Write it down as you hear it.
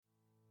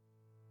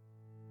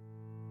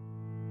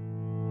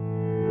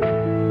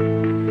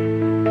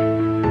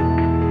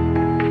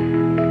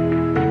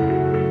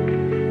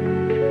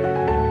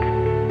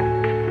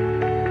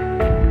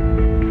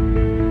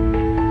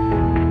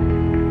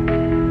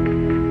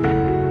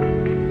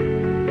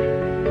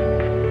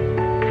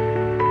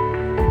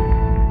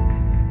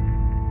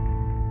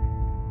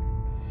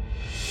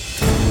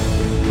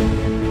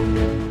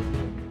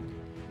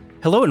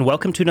Hello and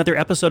welcome to another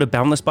episode of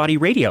Boundless Body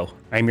Radio.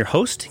 I'm your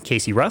host,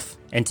 Casey Ruff,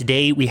 and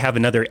today we have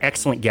another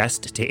excellent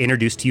guest to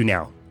introduce to you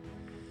now.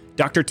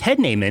 Dr. Ted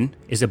Naiman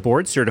is a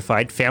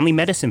board-certified family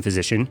medicine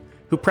physician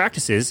who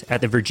practices at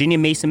the Virginia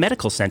Mason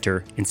Medical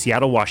Center in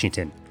Seattle,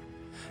 Washington.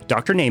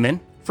 Dr. Naiman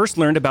first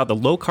learned about the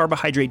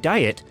low-carbohydrate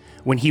diet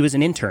when he was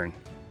an intern.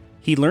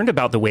 He learned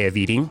about the way of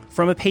eating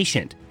from a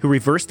patient who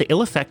reversed the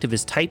ill effect of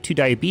his type 2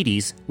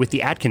 diabetes with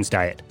the Atkins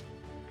diet.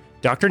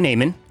 Dr.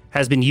 Naiman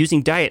has been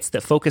using diets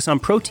that focus on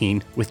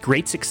protein with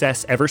great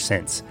success ever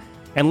since,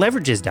 and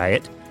leverages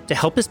diet to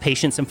help his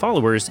patients and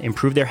followers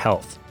improve their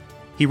health.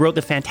 He wrote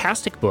the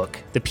fantastic book,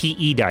 The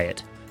PE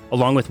Diet,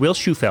 along with Will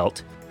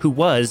Shufelt, who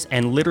was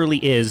and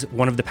literally is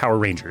one of the Power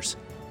Rangers.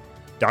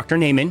 Dr.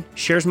 Naiman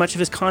shares much of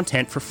his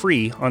content for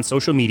free on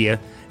social media,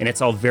 and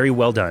it's all very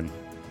well done.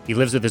 He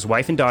lives with his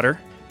wife and daughter,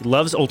 he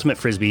loves Ultimate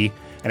Frisbee,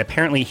 and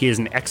apparently he is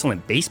an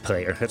excellent bass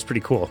player. That's pretty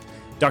cool.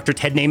 Dr.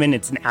 Ted Naiman,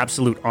 it's an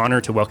absolute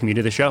honor to welcome you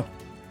to the show.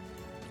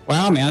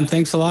 Wow, man.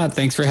 Thanks a lot.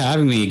 Thanks for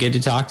having me. Good to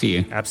talk to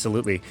you.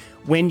 Absolutely.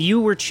 When you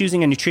were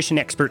choosing a nutrition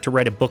expert to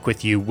write a book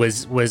with you,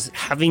 was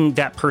having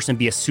that person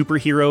be a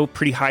superhero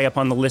pretty high up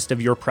on the list of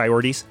your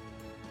priorities?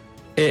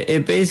 It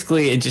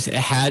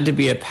had to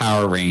be a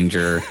Power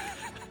Ranger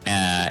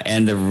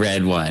and the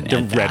red one.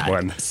 The red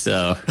one.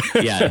 So,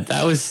 yeah,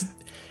 that was,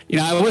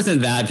 I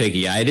wasn't that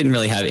picky. I didn't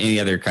really have any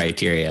other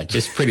criteria,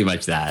 just pretty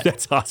much that.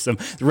 That's awesome.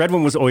 The red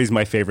one was always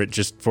my favorite,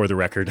 just for the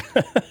record.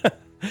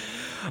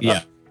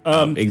 Yeah.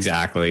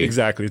 Exactly.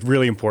 It's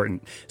really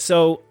important.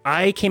 So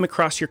I came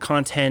across your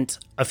content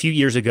a few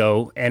years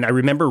ago, and I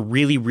remember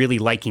really, really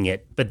liking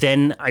it. But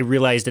then I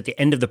realized at the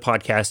end of the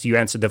podcast, you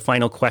answered the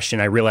final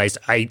question. I realized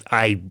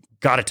I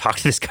got to talk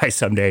to this guy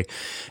someday,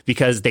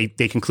 because they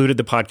concluded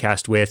the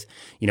podcast with,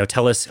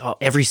 tell us,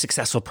 every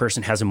successful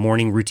person has a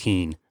morning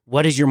routine.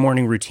 What is your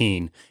morning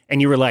routine? And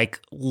you were like,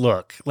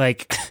 look,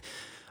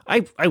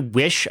 I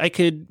wish I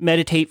could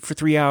meditate for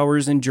 3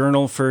 hours and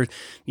journal for,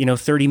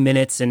 30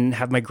 minutes and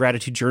have my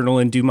gratitude journal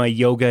and do my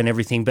yoga and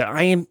everything. But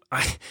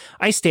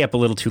I stay up a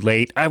little too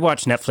late. I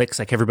watch Netflix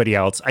like everybody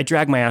else. I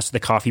drag my ass to the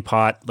coffee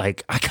pot. I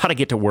gotta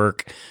get to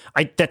work.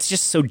 That's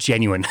just so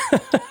genuine.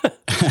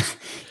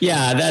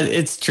 Yeah,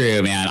 it's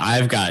true, man.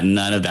 I've got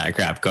none of that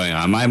crap going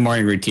on. My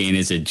morning routine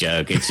is a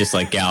joke. It's just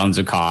like gallons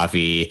of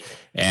coffee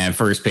and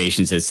first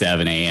patients at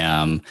 7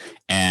 a.m.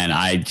 And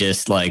I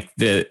just I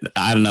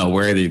don't know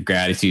where the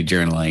gratitude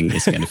journaling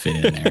is going to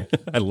fit in there.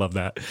 I love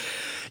that.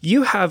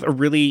 You have a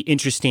really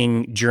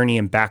interesting journey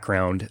and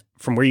background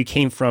from where you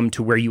came from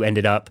to where you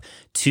ended up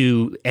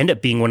to end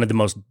up being one of the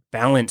most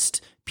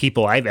balanced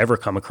people I've ever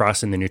come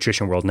across in the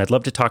nutrition world. And I'd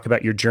love to talk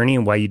about your journey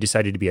and why you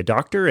decided to be a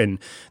doctor and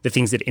the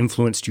things that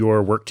influenced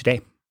your work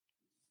today.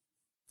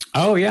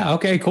 Oh, yeah.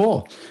 Okay,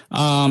 cool.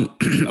 Well,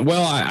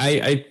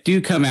 I do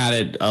come at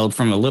it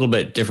from a little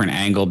bit different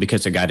angle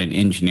because I got an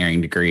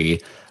engineering degree.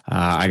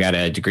 I got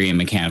a degree in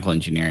mechanical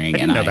engineering. I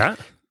didn't know that.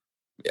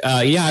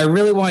 I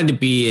really wanted to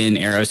be in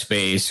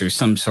aerospace or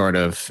some sort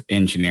of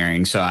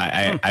engineering. So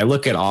I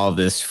look at all of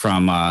this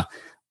from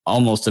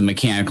almost a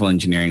mechanical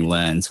engineering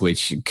lens,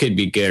 which could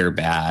be good or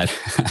bad.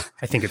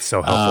 I think it's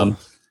so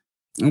helpful.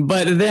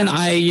 But then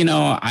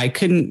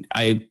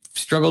I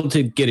struggled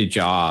to get a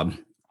job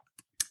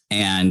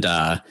and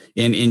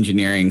in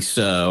engineering.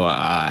 So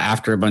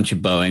after a bunch of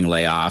Boeing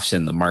layoffs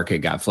and the market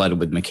got flooded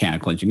with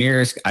mechanical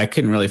engineers, I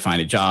couldn't really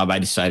find a job. I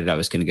decided I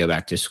was going to go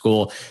back to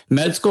school.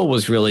 Med school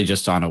was really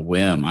just on a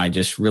whim. I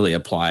just really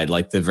applied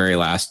the very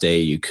last day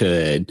you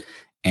could.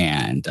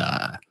 And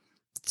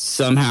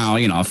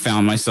somehow,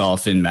 found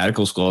myself in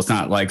medical school. It's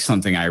not like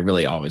something I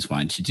really always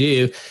wanted to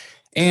do.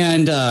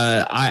 And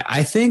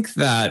I think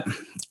that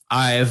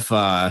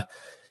I've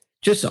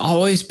just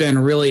always been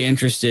really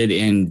interested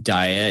in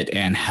diet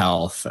and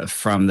health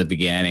from the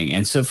beginning.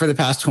 And so for the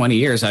past 20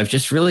 years, I've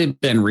just really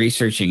been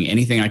researching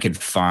anything I could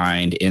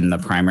find in the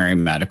primary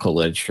medical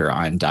literature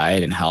on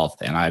diet and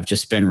health. And I've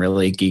just been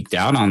really geeked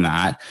out on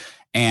that.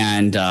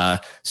 And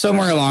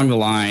somewhere along the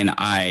line,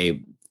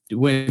 I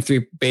went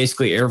through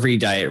basically every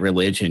diet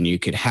religion you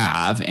could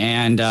have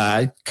and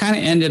kind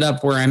of ended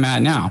up where I'm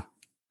at now.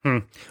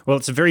 Well,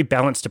 it's a very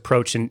balanced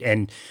approach,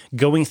 and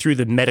going through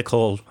the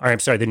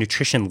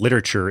nutrition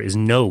literature is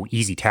no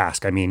easy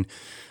task. I mean,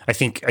 I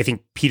think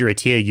Peter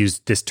Attia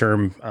used this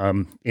term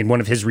in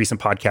one of his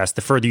recent podcasts.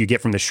 The further you get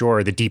from the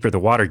shore, the deeper the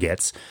water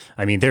gets.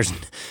 I mean,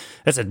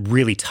 that's a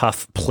really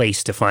tough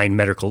place to find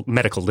medical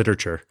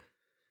literature.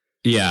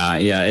 Yeah,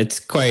 it's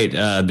quite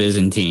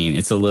Byzantine.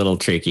 It's a little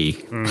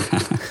tricky.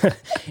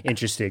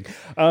 Interesting.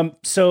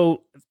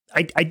 So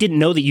I didn't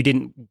know that you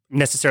didn't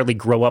necessarily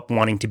grow up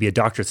wanting to be a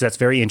doctor. So that's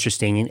very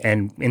interesting.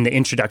 And in the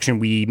introduction,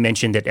 we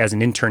mentioned that as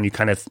an intern, you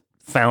kind of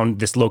found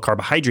this low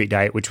carbohydrate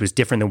diet, which was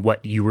different than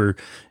what you were,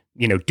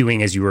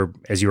 doing as you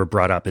were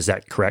brought up. Is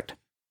that correct?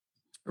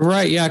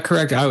 Right. Yeah,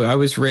 correct. I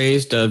was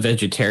raised a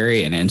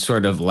vegetarian and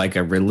sort of like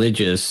a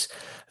religious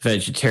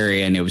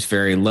vegetarian. It was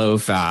very low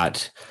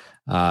fat.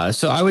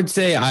 So I would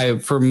say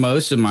for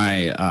most of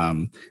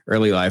my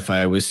early life,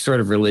 I was sort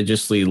of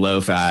religiously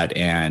low fat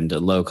and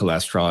low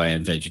cholesterol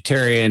and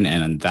vegetarian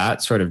and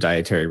that sort of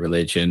dietary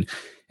religion.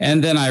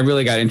 And then I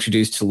really got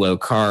introduced to low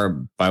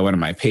carb by one of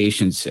my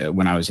patients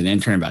when I was an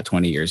intern about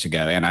 20 years ago.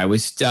 And I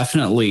was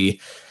definitely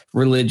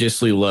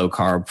religiously low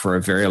carb for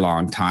a very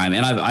long time.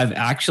 And I've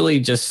actually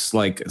just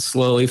like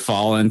slowly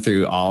fallen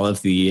through all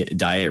of the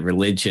diet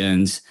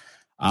religions,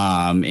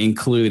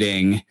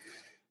 including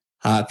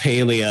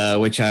paleo,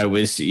 which I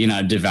was,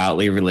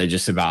 devoutly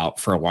religious about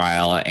for a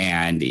while,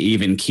 and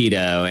even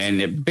keto.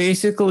 And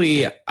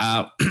basically,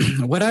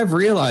 what I've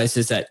realized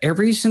is that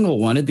every single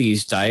one of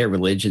these diet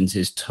religions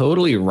is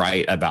totally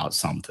right about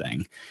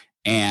something,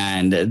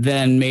 and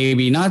then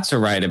maybe not so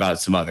right about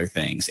some other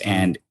things.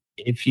 And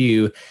if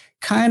you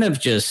kind of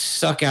just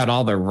suck out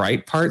all the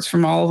right parts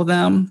from all of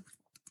them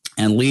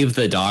and leave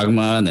the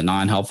dogma and the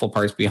non-helpful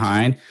parts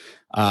behind,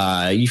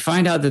 you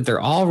find out that they're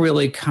all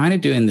really kind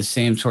of doing the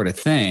same sort of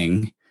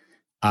thing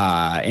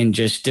in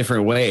just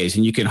different ways.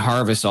 And you can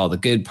harvest all the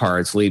good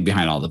parts, leave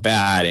behind all the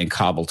bad, and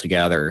cobble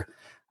together,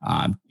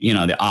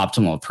 the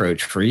optimal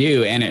approach for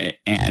you.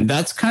 And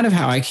that's kind of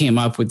how I came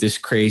up with this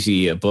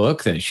crazy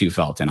book that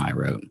Shewfelt and I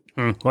wrote.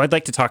 Well, I'd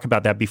like to talk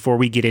about that before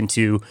we get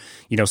into,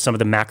 some of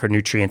the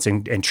macronutrients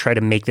and try to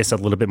make this a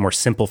little bit more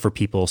simple for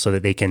people so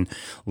that they can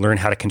learn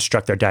how to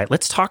construct their diet.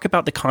 Let's talk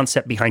about the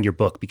concept behind your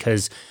book,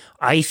 because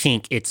I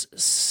think it's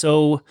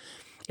so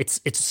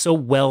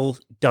well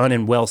done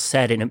and well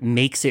said, and it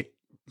makes it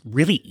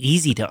really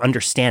easy to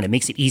understand. It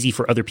makes it easy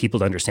for other people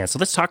to understand. So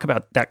let's talk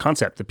about that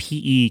concept, the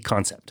PE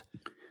concept.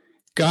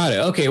 Got it.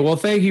 Okay. Well,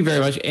 thank you very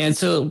much. And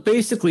so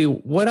basically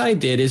what I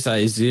did is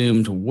I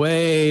zoomed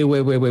way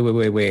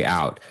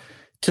out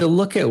to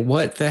look at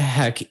what the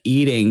heck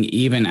eating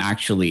even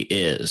actually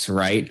is,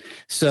 right?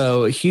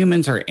 So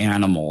humans are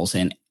animals,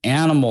 and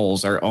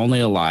animals are only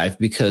alive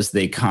because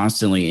they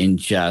constantly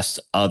ingest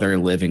other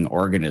living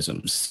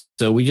organisms.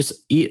 So we just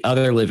eat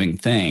other living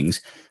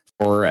things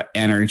for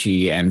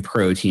energy and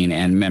protein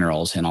and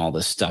minerals and all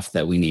the stuff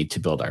that we need to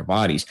build our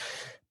bodies.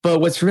 But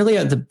what's really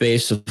at the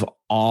base of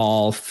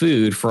all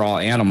food for all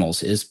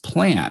animals is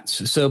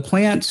plants. So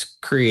plants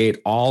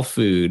create all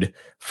food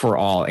for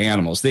all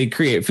animals. They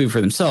create food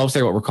for themselves.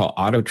 They're what we're called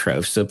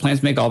autotrophs. So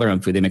plants make all their own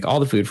food. They make all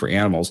the food for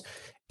animals.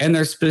 And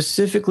they're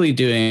specifically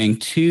doing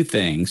two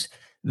things.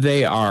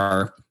 They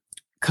are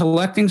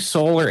collecting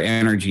solar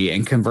energy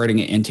and converting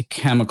it into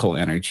chemical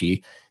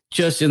energy,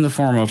 just in the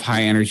form of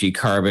high energy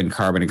carbon,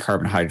 and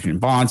carbon hydrogen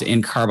bonds,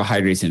 and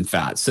carbohydrates and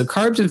fats. So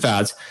carbs and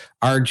fats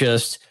are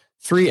just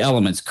three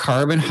elements: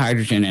 carbon,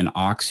 hydrogen, and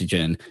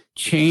oxygen,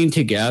 chained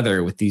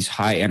together with these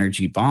high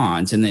energy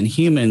bonds. And then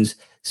humans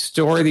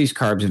store these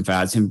carbs and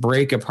fats and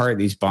break apart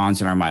these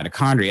bonds in our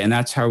mitochondria. And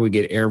that's how we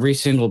get every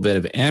single bit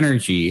of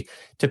energy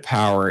to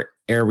power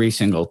every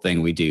single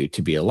thing we do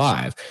to be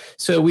alive.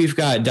 So we've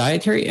got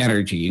dietary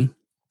energy,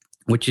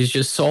 which is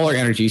just solar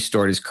energy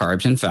stored as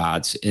carbs and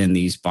fats in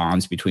these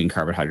bonds between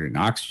carbon, hydrogen,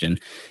 and oxygen.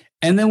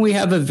 And then we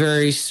have a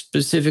very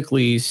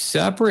specifically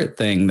separate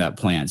thing that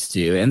plants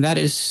do, and that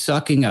is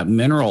sucking up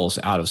minerals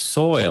out of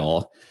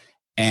soil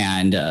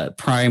and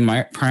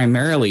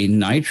primarily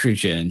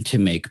nitrogen to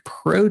make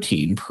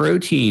protein.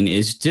 Protein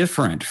is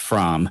different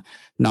from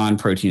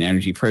non-protein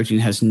energy. Protein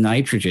has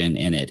nitrogen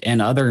in it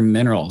and other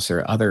minerals. There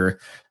are other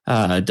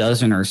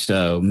dozen or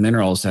so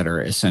minerals that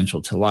are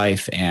essential to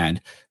life, and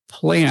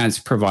plants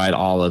provide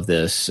all of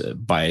this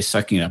by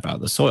sucking it up out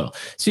of the soil.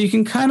 So you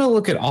can kind of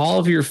look at all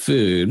of your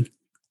food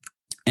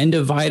and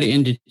divide it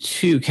into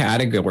two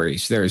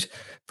categories. There's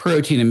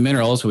protein and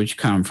minerals, which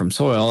come from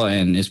soil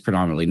and is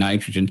predominantly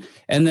nitrogen.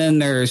 And then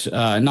there's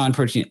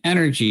non-protein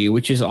energy,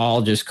 which is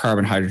all just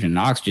carbon, hydrogen, and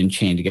oxygen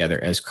chained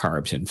together as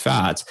carbs and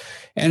fats.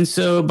 And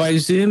so by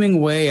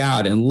zooming way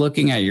out and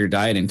looking at your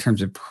diet in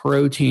terms of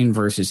protein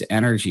versus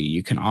energy,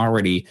 you can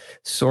already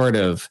sort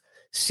of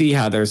see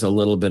how there's a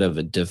little bit of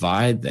a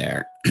divide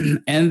there.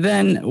 And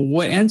then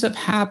what ends up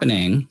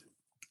happening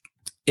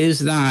is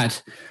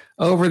that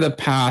over the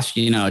past,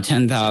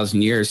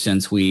 10,000 years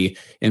since we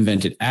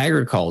invented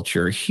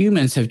agriculture,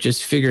 humans have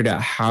just figured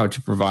out how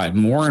to provide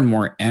more and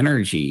more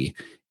energy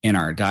in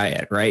our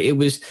diet, right? It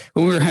was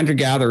when we were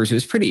hunter-gatherers, it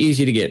was pretty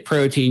easy to get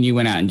protein. You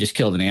went out and just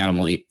killed an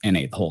animal and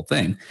ate the whole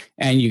thing,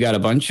 and you got a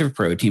bunch of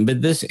protein.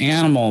 But this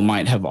animal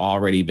might have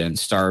already been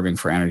starving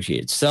for energy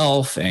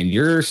itself, and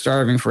you're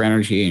starving for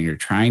energy, and you're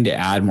trying to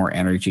add more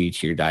energy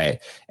to your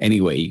diet any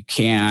way you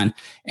can.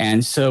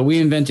 And so we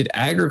invented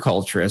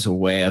agriculture as a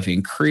way of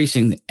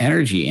increasing the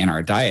energy in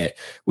our diet.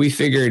 We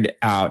figured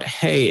out,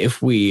 hey, if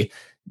we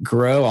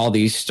grow all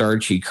these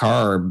starchy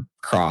carb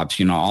crops,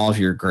 all of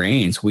your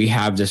grains, we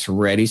have this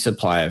ready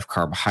supply of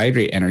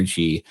carbohydrate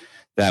energy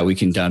that we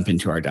can dump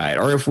into our diet.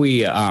 Or if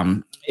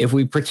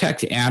we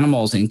protect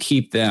animals and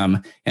keep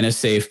them in a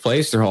safe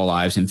place their whole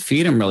lives and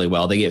feed them really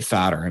well, they get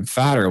fatter and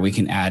fatter. We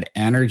can add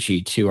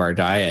energy to our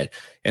diet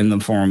in the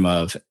form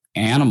of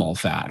animal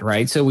fat,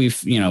 right? So we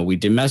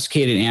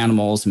domesticated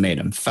animals, made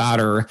them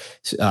fatter,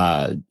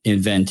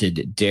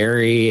 invented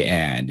dairy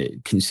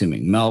and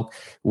consuming milk.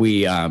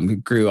 We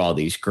grew all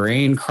these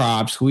grain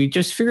crops. We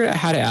just figured out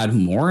how to add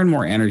more and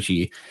more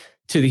energy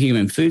to the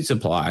human food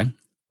supply.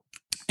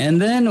 And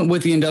then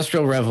with the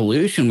Industrial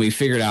Revolution, we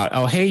figured out,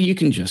 oh, hey, you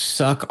can just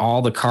suck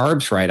all the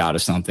carbs right out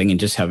of something and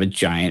just have a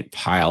giant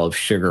pile of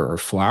sugar or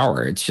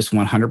flour. It's just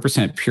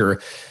 100%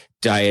 pure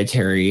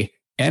dietary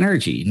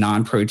energy,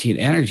 non-protein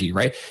energy,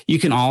 right? You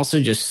can also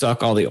just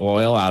suck all the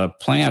oil out of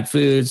plant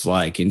foods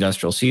like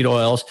industrial seed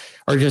oils,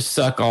 or just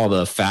suck all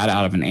the fat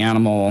out of an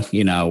animal,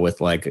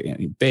 with like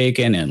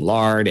bacon and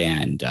lard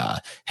and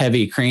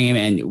heavy cream.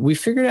 And we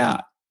figured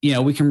out,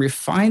 we can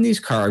refine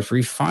these carbs,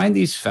 refine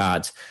these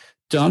fats,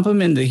 dump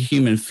them in the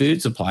human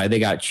food supply. They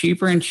got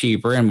cheaper and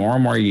cheaper and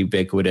more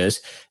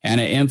ubiquitous and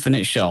an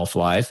infinite shelf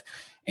life.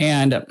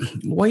 And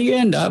what you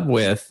end up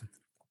with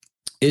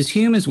is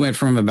humans went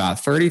from about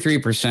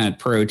 33%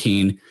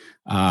 protein,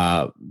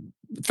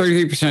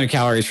 33% of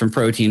calories from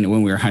protein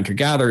when we were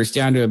hunter-gatherers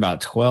down to about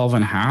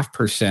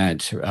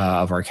 12.5%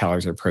 of our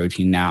calories are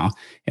protein now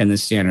in the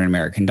standard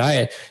American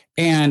diet.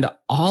 And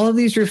all of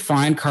these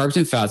refined carbs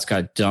and fats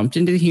got dumped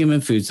into the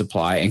human food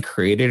supply and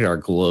created our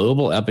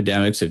global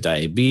epidemics of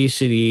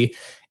diabetes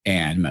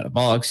and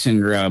metabolic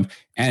syndrome.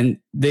 And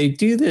they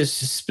do this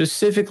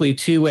specifically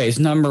two ways.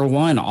 Number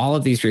one, all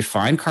of these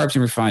refined carbs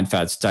and refined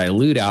fats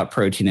dilute out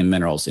protein and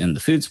minerals in the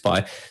food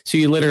supply. So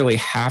you literally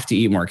have to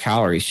eat more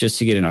calories just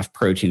to get enough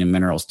protein and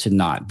minerals to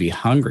not be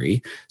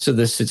hungry. So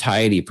the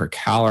satiety per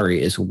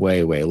calorie is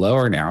way, way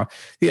lower now.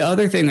 The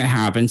other thing that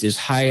happens is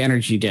high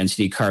energy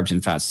density carbs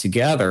and fats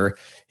together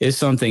is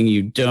something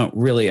you don't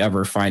really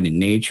ever find in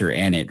nature.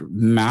 And it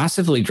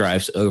massively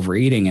drives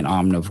overeating in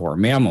omnivore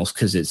mammals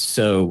because it's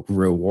so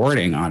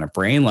rewarding on a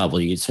brain level.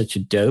 You get such a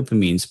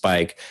dopamine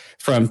spike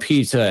from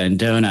pizza and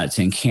donuts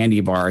and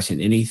candy bars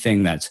and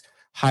anything that's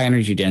high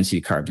energy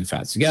density carbs and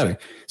fats together.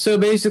 So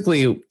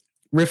basically,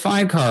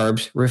 refined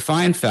carbs,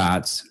 refined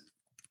fats,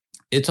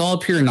 it's all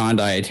pure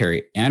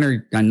non-dietary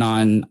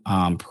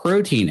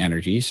non-protein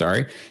energy,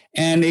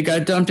 and it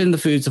got dumped in the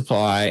food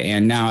supply,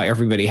 and now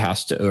everybody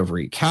has to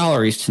overeat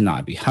calories to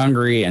not be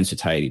hungry, and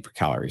satiety per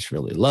calorie is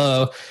really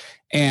low.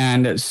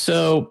 And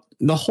so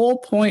the whole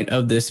point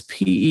of this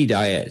PE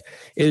diet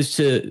is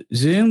to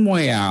zoom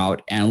way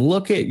out and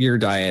look at your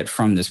diet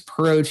from this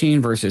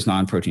protein versus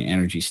non-protein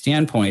energy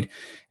standpoint,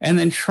 and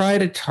then try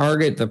to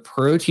target the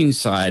protein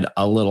side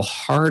a little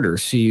harder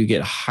so you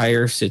get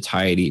higher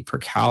satiety per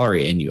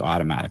calorie and you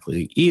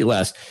automatically eat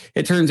less.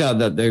 It turns out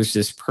that there's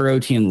this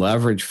protein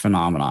leverage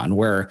phenomenon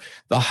where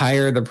the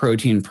higher the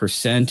protein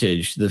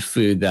percentage, the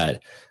food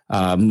that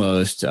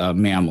most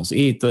mammals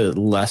eat, the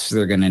less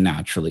they're going to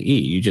naturally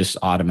eat. You just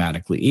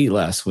automatically eat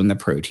less when the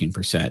protein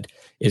percent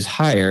is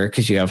higher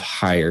because you have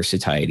higher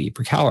satiety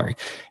per calorie.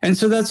 And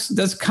so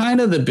that's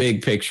kind of the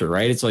big picture,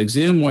 right? It's like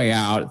zoom way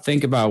out,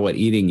 think about what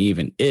eating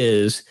even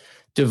is,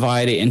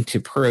 divide it into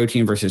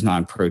protein versus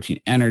non-protein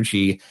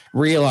energy,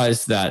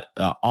 realize that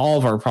all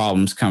of our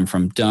problems come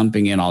from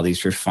dumping in all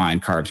these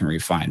refined carbs and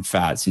refined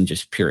fats and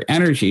just pure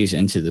energies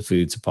into the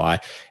food supply,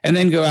 and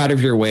then go out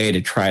of your way to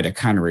try to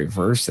kind of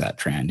reverse that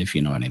trend, if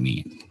you know what I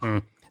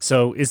mean.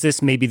 So is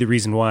this maybe the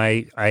reason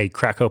why I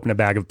crack open a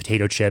bag of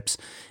potato chips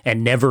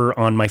and never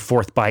on my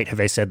fourth bite have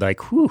I said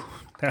like, whew,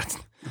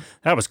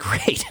 that was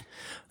great.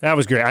 That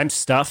was great. I'm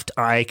stuffed.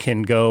 I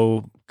can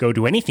go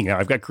do anything now.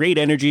 I've got great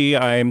energy.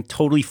 I'm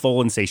totally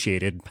full and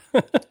satiated.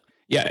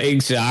 Yeah,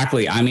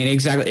 exactly. I mean,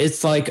 exactly.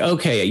 It's like,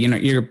 okay,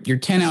 your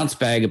 10-ounce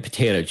bag of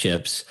potato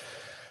chips,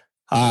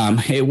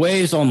 it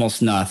weighs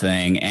almost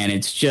nothing, and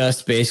it's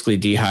just basically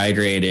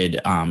dehydrated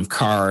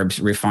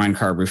carbs,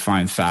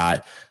 refined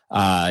fat.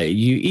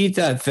 You eat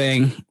that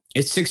thing,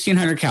 it's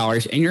 1,600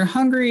 calories, and you're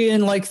hungry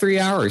in like 3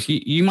 hours.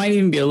 You might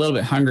even be a little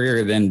bit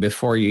hungrier than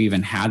before you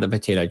even had the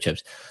potato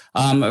chips.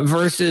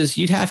 Versus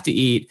you'd have to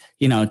eat,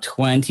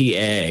 20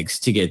 eggs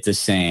to get the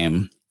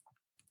same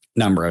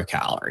number of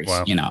calories.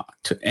 Wow.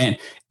 And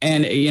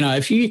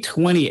if you eat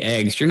 20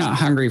 eggs, you're not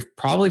hungry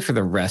probably for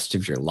the rest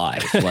of your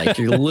life. Like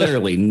you're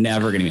literally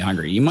never going to be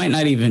hungry. You might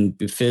not even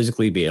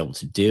physically be able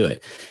to do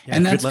it. Yeah,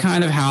 and that's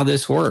kind of how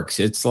this works.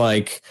 It's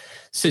like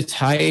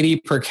satiety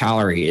per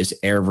calorie is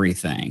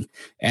everything.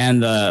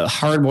 And the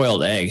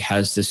hard-boiled egg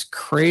has this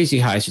crazy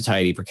high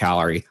satiety per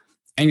calorie,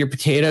 and your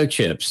potato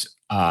chips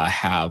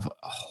have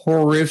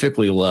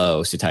horrifically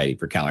low satiety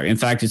per calorie. In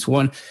fact, it's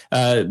one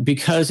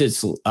because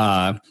it's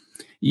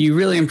you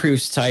really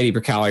improve satiety per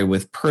calorie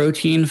with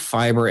protein,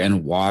 fiber,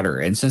 and water.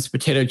 And since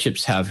potato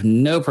chips have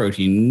no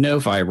protein,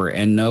 no fiber,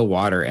 and no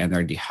water, and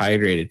they're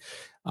dehydrated,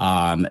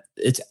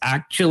 it's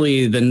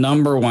actually the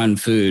number one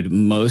food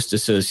most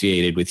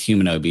associated with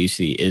human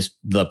obesity is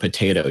the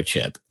potato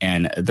chip.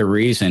 And the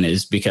reason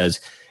is because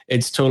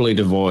it's totally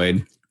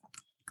devoid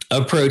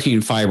of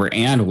protein, fiber,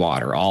 and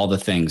water, all the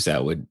things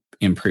that would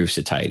improve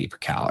satiety per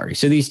calorie.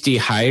 So these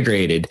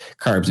dehydrated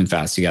carbs and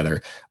fats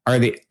together are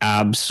the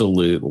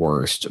absolute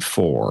worst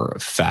for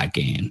fat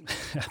gain.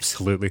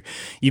 Absolutely.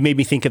 You made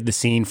me think of the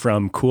scene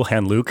from Cool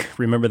Hand Luke.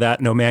 Remember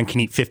that? No man can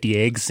eat 50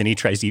 eggs, and he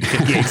tries to eat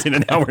 50 eggs in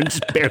an hour and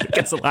just barely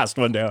gets the last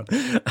one down.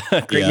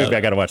 Great movie.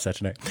 I got to watch that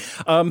tonight.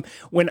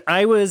 When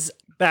I was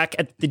back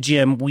at the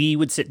gym, we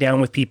would sit down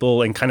with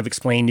people and kind of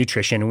explain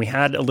nutrition. And we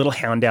had a little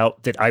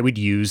handout that I would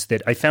use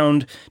that I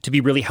found to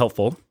be really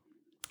helpful.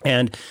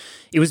 And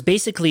It was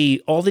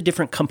basically all the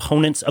different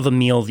components of a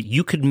meal that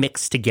you could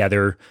mix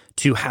together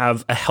to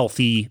have a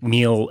healthy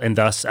meal and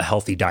thus a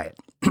healthy diet.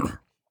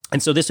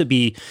 And so this would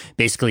be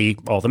basically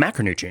all the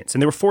macronutrients.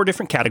 And there were 4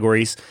 different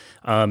categories.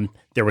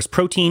 There was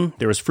protein,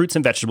 there was fruits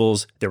and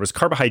vegetables, there was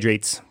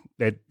carbohydrates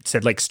that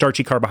said like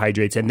starchy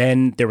carbohydrates, and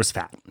then there was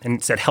fat, and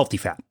it said healthy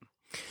fat.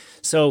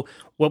 So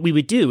what we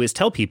would do is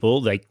tell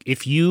people, like,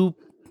 if you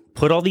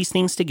put all these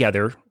things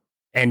together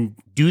and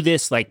do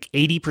this like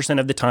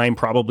 80% of the time,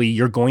 probably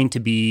you're going to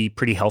be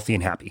pretty healthy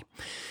and happy.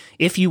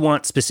 If you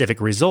want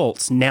specific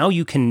results, now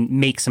you can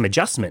make some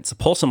adjustments,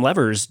 pull some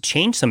levers,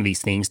 change some of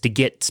these things to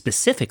get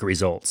specific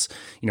results.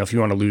 You know, if you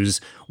want to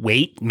lose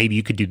weight, maybe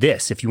you could do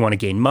this. If you want to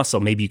gain muscle,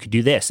 maybe you could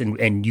do this.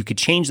 And you could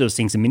change those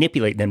things and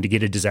manipulate them to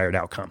get a desired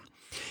outcome.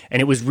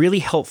 And it was really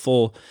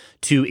helpful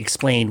to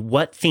explain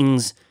what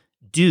things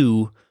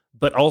do,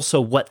 but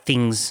also what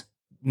things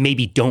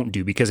maybe don't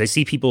do, because I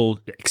see people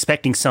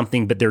expecting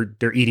something, but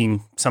they're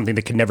eating something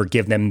that could never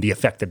give them the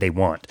effect that they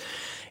want.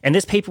 And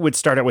this paper would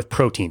start out with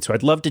protein. So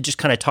I'd love to just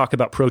kind of talk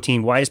about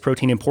protein. Why is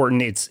protein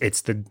important?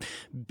 It's the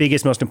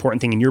biggest, most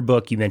important thing in your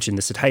book. You mentioned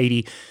the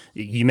satiety.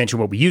 You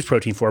mentioned what we use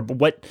protein for.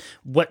 But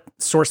what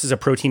sources of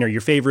protein are your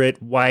favorite?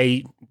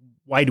 Why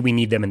do we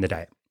need them in the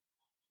diet?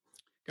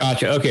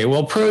 Gotcha. Okay.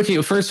 Well,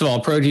 protein, first of all,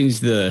 protein's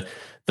the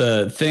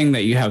thing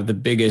that you have the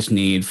biggest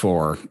need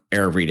for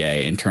every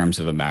day in terms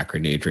of a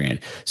macronutrient.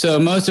 So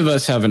most of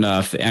us have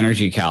enough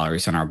energy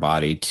calories in our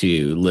body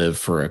to live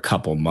for a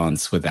couple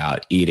months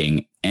without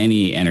eating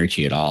any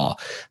energy at all.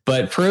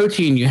 But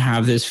protein, you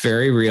have this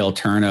very real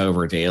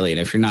turnover daily.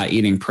 And if you're not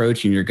eating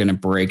protein, you're going to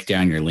break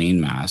down your lean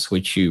mass,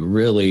 which you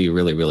really,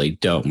 really, really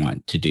don't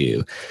want to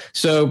do.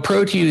 So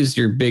protein is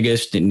your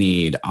biggest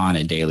need on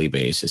a daily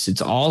basis.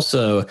 It's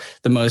also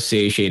the most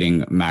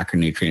satiating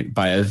macronutrient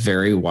by a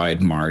very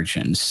wide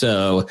margin.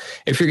 So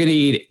if you're going to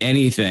eat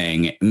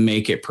anything,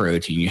 make it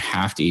protein. You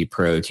have to eat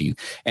protein.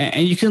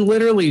 And you can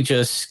literally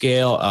just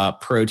scale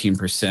up protein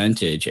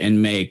percentage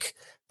and make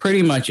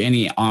pretty much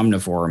any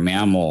omnivore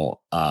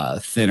mammal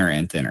thinner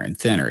and thinner and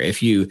thinner.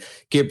 If you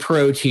get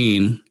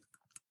protein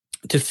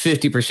to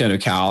 50% of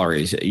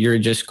calories, you're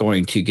just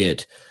going to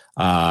get,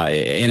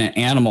 in an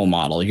animal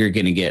model, you're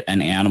going to get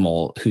an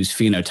animal whose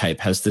phenotype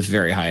has the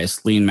very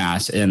highest lean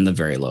mass and the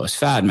very lowest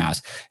fat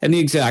mass. And the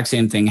exact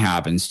same thing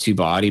happens to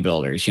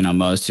bodybuilders. You know,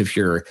 most of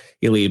your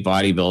elite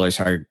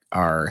bodybuilders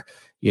are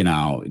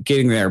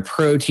getting their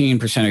protein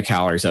percent of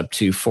calories up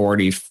to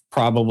 40,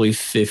 probably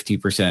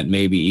 50%,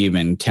 maybe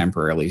even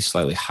temporarily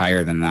slightly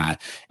higher than that.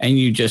 And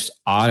you just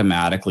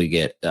automatically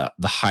get the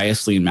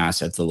highest lean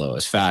mass at the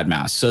lowest fat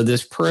mass. So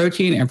this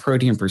protein and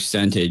protein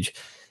percentage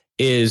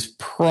is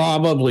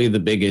probably the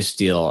biggest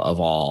deal of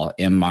all,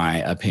 in my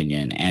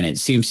opinion. And it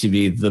seems to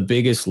be the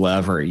biggest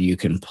lever you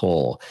can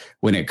pull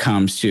when it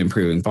comes to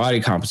improving body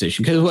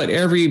composition. Because what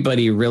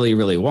everybody really,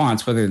 really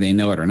wants, whether they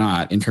know it or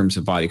not, in terms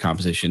of body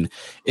composition,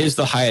 is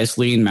the highest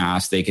lean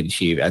mass they can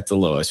achieve at the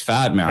lowest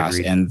fat mass.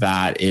 Agreed. And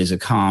that is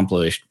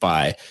accomplished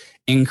by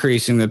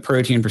increasing the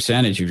protein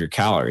percentage of your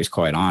calories,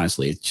 quite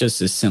honestly. It's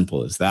just as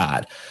simple as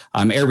that.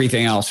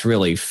 Everything else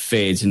really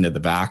fades into the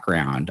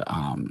background.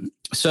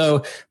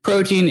 So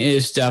protein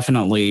is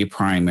definitely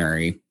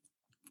primary.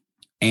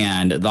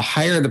 And the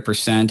higher the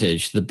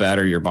percentage, the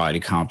better your body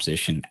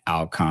composition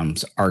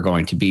outcomes are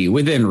going to be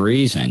within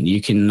reason.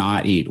 You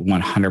cannot eat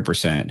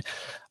 100%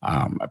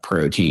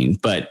 protein,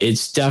 but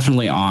it's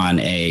definitely on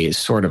a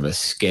sort of a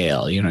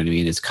scale. You know what I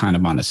mean? It's kind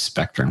of on a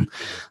spectrum.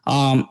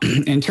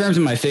 In terms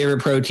of my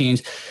favorite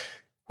proteins,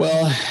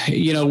 well,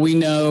 we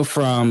know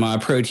from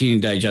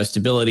protein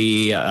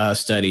digestibility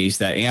studies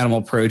that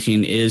animal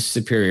protein is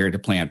superior to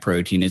plant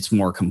protein. It's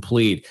more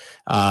complete.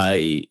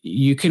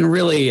 You can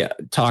really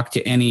talk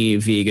to any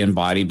vegan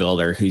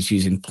bodybuilder who's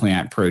using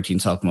plant protein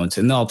supplements,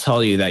 and they'll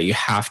tell you that you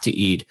have to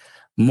eat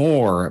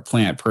more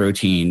plant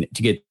protein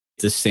to get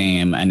the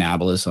same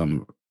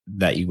anabolism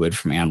that you would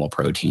from animal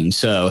protein.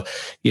 So,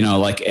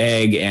 like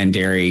egg and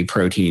dairy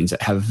proteins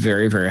have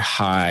very, very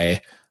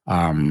high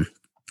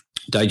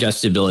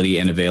digestibility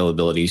and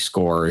availability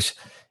scores.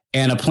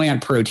 And a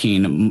plant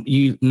protein,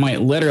 you might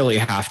literally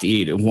have to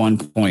eat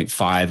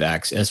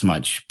 1.5x as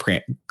much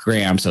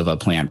grams of a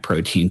plant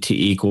protein to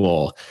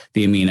equal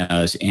the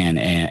aminos in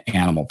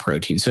animal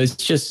protein. So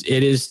it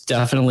is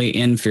definitely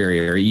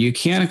inferior. You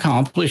can't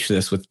accomplish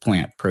this with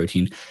plant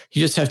protein.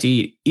 You just have to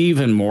eat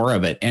even more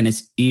of it. And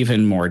it's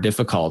even more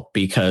difficult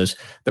because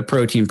the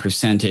protein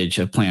percentage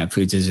of plant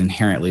foods is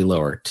inherently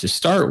lower to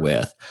start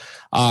with.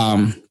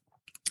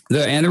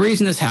 And the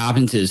reason this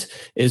happens is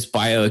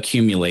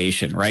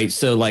bioaccumulation, right?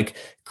 So like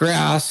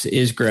grass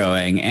is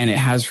growing and it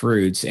has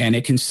roots and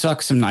it can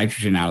suck some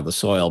nitrogen out of the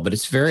soil, but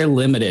it's very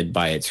limited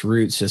by its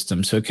root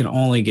system. So it can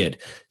only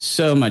get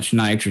so much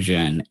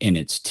nitrogen in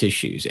its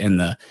tissues, and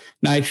the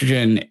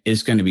nitrogen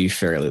is going to be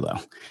fairly low.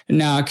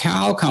 Now a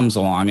cow comes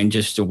along and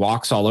just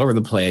walks all over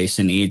the place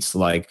and eats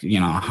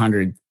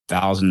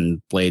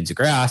 100,000 blades of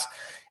grass.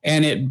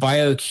 and it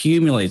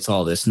bioaccumulates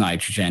all this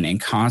nitrogen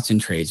and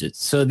concentrates it.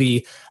 So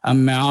the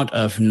amount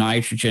of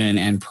nitrogen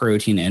and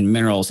protein and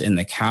minerals in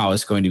the cow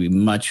is going to be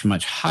much,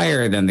 much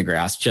higher than the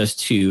grass,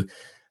 just due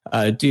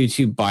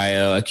to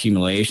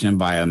bioaccumulation and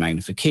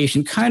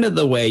biomagnification, kind of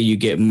the way you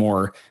get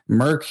more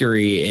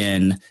mercury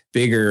in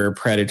bigger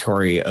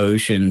predatory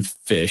ocean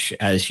fish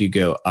as you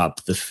go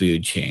up the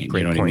food chain.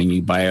 Great you know point. what I mean?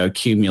 You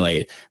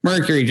bioaccumulate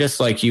mercury just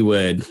like you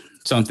would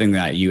something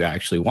that you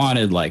actually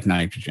wanted, like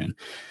nitrogen.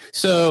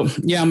 So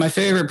yeah, my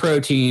favorite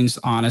proteins,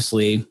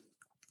 honestly,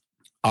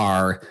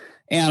 are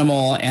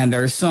animal, and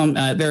there's some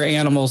there are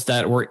animals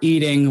that were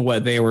eating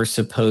what they were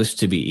supposed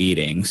to be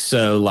eating.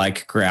 So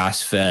like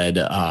grass-fed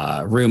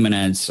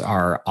ruminants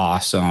are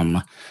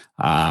awesome.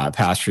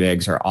 Pastured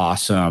eggs are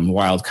awesome.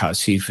 Wild-caught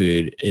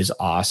seafood is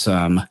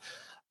awesome.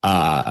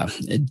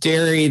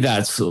 Dairy,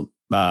 that's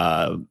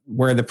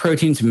where the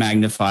protein's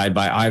magnified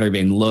by either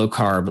being low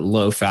carb,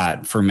 low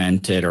fat,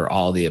 fermented, or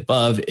all the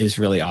above, is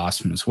really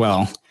awesome as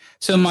well.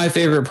 So my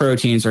favorite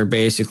proteins are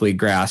basically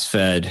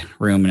grass-fed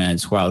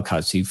ruminants,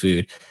 wild-caught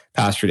seafood,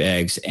 pastured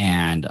eggs,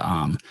 and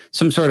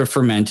some sort of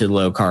fermented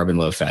low carb and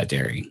low fat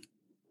dairy.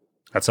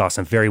 That's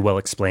awesome. Very well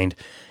explained.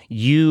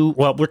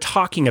 We're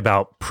talking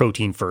about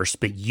protein first,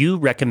 but you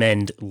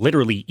recommend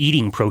literally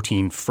eating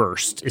protein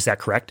first. Is that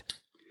correct?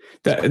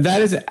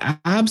 That is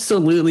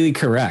absolutely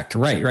correct.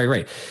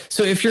 Right.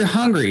 So if you're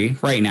hungry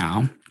right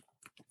now,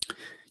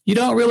 you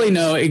don't really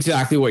know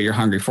exactly what you're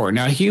hungry for.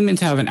 Now,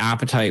 humans have an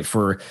appetite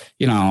for,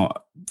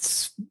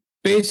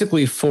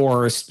 basically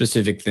 4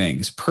 specific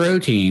things: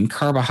 protein,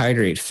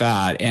 carbohydrate,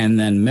 fat, and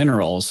then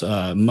minerals,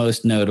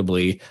 most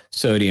notably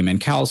sodium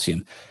and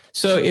calcium.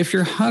 So if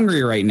you're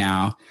hungry right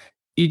now,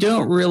 you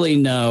don't really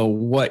know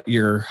what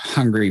you're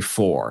hungry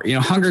for.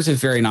 Hunger is a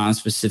very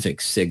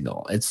nonspecific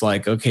signal. It's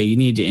like, okay, you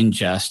need to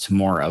ingest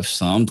more of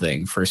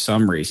something for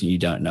some reason. You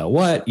don't know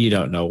what, you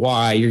don't know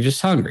why, you're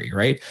just hungry,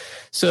 right?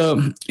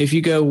 So if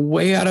you go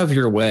way out of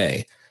your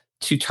way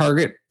to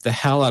target the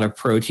hell out of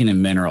protein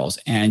and minerals,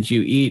 and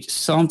you eat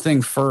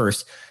something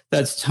first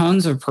that's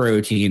tons of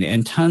protein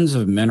and tons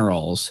of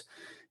minerals,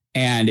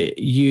 and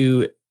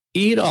you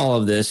eat all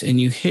of this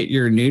and you hit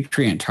your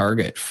nutrient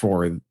target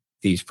for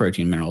these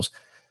protein minerals,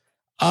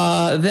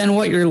 then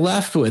what you're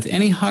left with,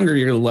 any hunger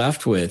you're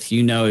left with,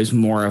 is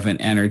more of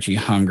an energy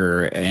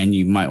hunger, and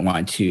you might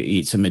want to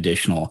eat some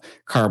additional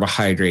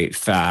carbohydrate,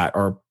 fat,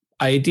 or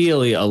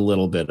ideally a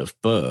little bit of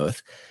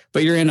both.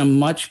 But you're in a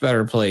much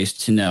better place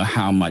to know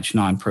how much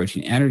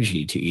non-protein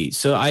energy to eat.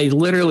 So I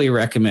literally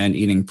recommend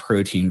eating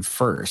protein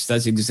first.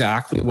 That's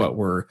exactly what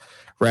we're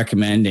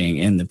recommending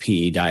in the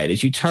PE diet.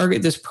 Is you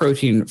target this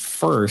protein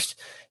first,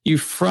 you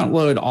front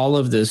load all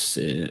of this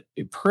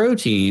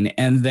protein,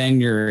 and then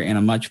you're in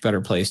a much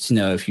better place to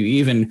know if you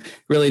even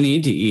really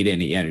need to eat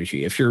any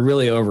energy. If you're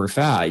really over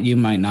fat, you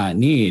might not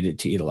need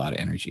to eat a lot of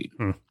energy.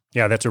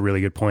 Yeah, that's a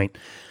really good point.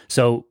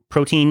 So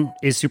protein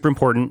is super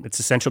important. It's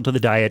essential to the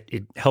diet.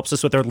 It helps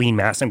us with our lean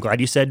mass. I'm glad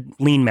you said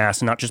lean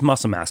mass and not just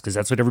muscle mass, because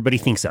that's what everybody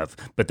thinks of.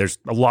 But there's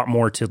a lot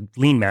more to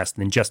lean mass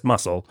than just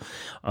muscle.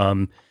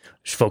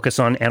 Focus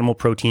on animal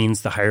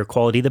proteins. The higher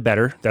quality, the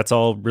better. That's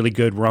all really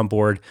good. We're on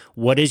board.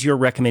 What is your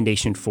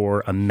recommendation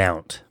for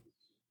amount?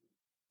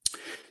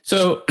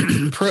 So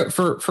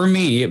for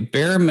me,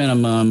 bare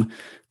minimum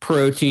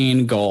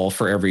protein goal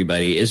for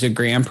everybody is 1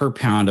 gram per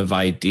pound of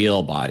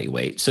ideal body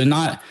weight. So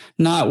not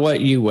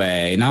what you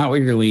weigh, not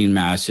what your lean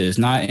mass is,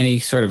 not any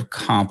sort of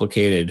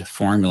complicated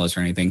formulas or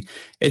anything.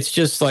 It's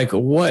just like,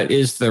 what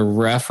is the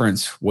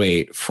reference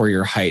weight for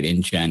your height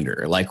and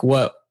gender? Like,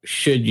 what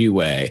should you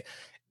weigh?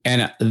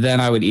 And then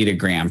I would eat 1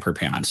 gram per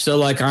pound. So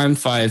like, I'm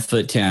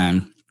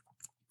 5'10",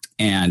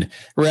 and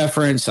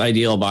reference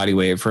ideal body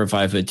weight for a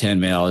 5'10"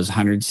 male is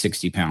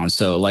 160 pounds.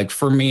 So like,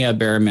 for me, a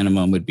bare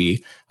minimum would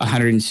be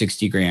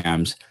 160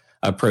 grams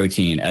of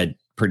protein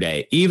per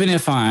day. Even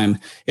if I'm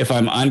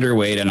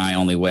underweight and I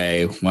only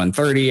weigh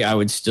 130, I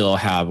would still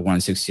have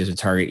 160 as a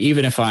target.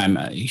 Even if I'm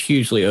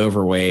hugely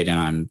overweight and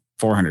I'm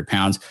 400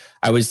 pounds,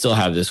 I would still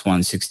have this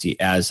 160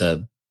 as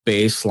a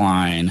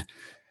baseline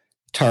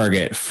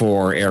target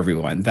for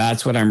everyone.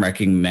 That's what I'm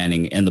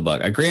recommending in the book.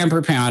 1 gram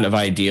per pound of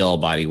ideal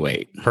body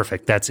weight.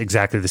 Perfect. That's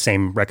exactly the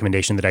same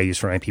recommendation that I use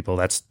for my people.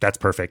 That's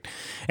perfect.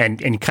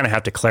 And you kind of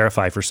have to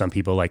clarify for some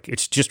people, like,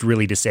 it's just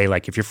really to say,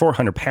 like, if you're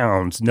 400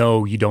 pounds,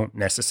 no, you don't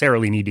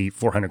necessarily need to eat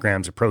 400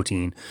 grams of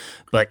protein,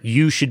 but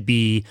you should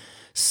be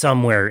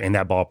somewhere in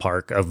that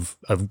ballpark of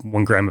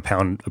 1 gram a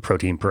pound of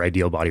protein per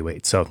ideal body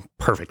weight. So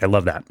perfect. I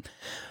love that.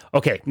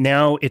 Okay,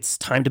 now it's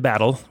time to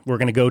battle. We're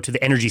going to go to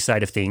the energy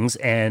side of things,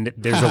 and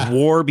there's a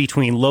war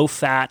between low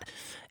fat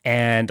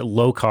and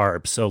low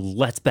carb. So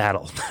let's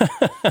battle.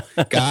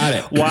 Got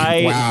it.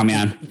 Why? Wow,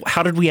 man.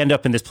 How did we end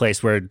up in this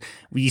place where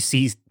we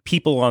see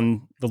people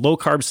on the low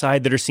carb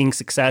side that are seeing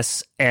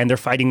success, and they're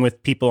fighting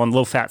with people on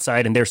low fat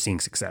side and they're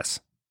seeing success?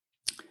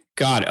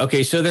 Got it.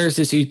 Okay, so there's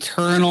this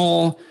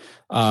eternal,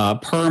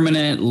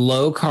 permanent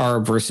low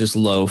carb versus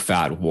low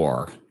fat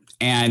war,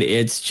 and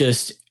it's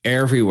just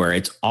everywhere.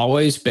 It's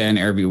always been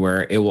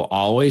everywhere. It will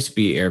always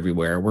be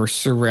everywhere. We're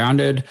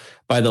surrounded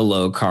by the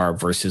low carb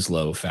versus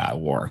low fat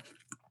war.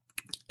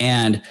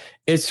 And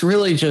it's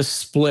really just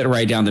split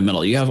right down the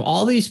middle. You have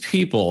all these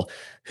people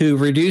who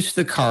reduce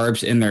the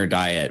carbs in their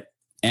diet,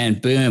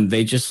 and boom,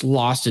 they just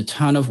lost a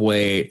ton of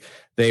weight.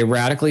 They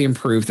radically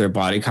improved their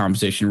body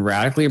composition,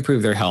 radically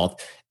improved their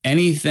health.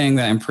 Anything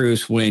that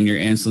improves when your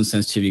insulin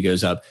sensitivity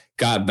goes up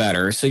got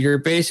better. So you're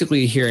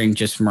basically hearing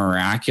just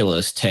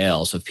miraculous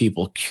tales of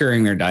people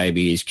curing their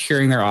diabetes,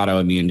 curing their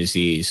autoimmune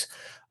disease,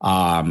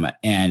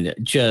 and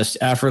just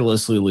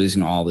effortlessly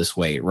losing all this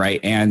weight, right?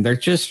 And they're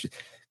just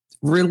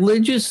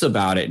religious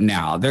about it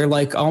now. They're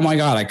like, oh my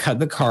God, I cut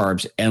the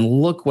carbs and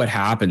look what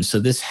happened. So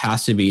this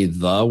has to be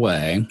the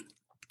way.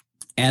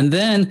 And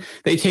then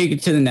they take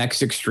it to the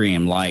next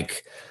extreme.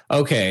 Like,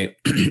 okay,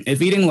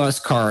 if eating less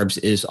carbs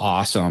is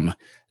awesome,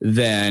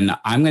 then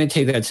I'm going to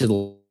take that to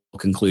the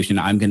conclusion.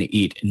 I'm going to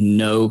eat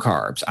no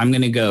carbs. I'm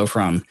going to go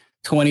from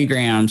 20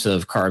 grams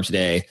of carbs a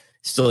day,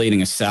 still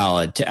eating a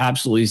salad, to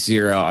absolutely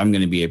zero. I'm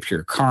going to be a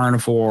pure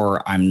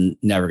carnivore. I'm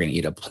never going to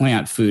eat a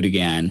plant food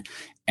again.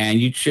 And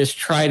you just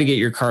try to get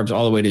your carbs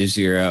all the way to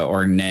zero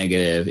or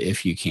negative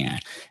if you can.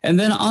 And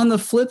then on the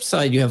flip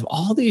side, you have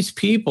all these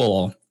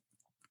people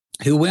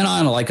who went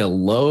on like a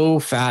low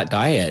fat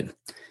diet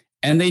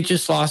and they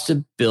just lost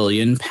 1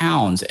 billion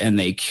pounds and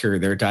they cure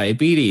their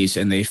diabetes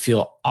and they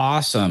feel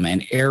awesome.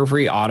 And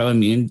every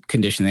autoimmune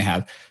condition they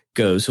have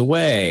goes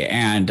away.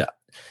 And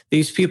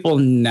these people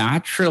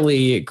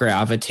naturally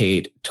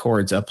gravitate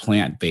towards a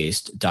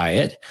plant-based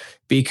diet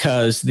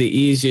because the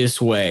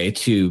easiest way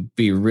to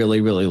be really,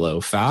 really low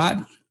fat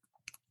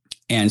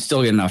and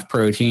still get enough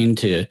protein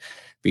to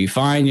be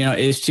fine,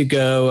 is to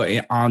go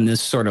on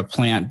this sort of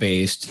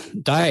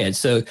plant-based diet.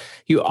 So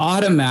you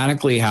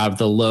automatically have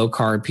the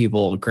low-carb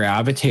people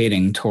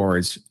gravitating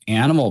towards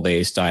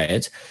animal-based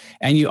diets,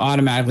 and you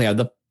automatically have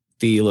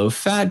the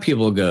low-fat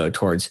people go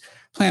towards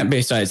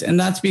plant-based diets. And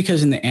that's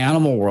because in the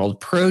animal world,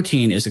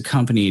 protein is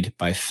accompanied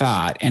by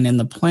fat. And in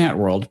the plant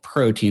world,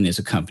 protein is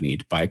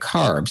accompanied by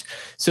carbs.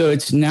 So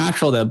it's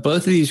natural that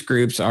both of these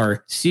groups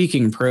are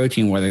seeking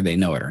protein, whether they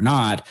know it or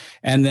not.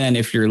 And then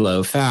if you're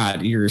low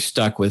fat, you're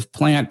stuck with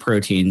plant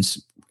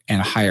proteins and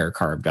a higher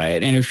carb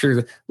diet. And if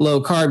you're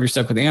low carb, you're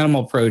stuck with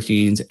animal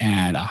proteins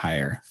and a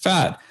higher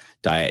fat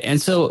diet.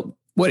 And so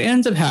what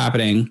ends up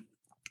happening,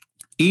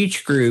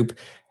 each group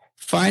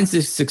finds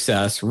this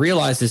success,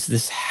 realizes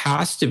this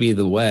has to be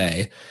the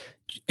way,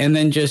 and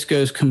then just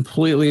goes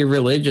completely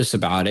religious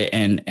about it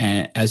and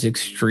as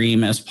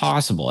extreme as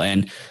possible.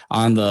 And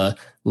on the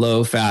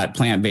low fat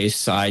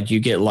plant-based side, you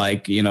get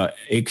like,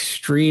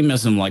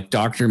 extremism like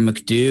Dr.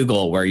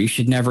 McDougall, where you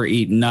should never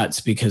eat nuts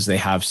because they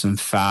have some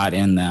fat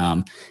in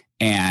them.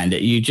 And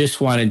you just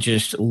want to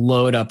just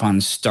load up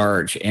on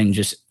starch and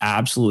just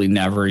absolutely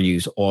never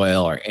use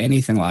oil or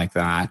anything like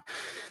that.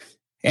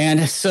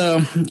 And so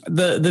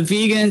the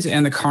vegans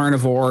and the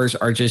carnivores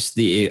are just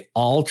the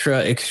ultra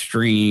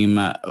extreme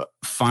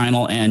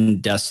final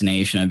end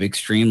destination of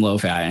extreme low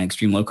fat and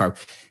extreme low carb.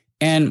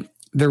 And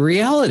the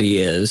reality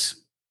is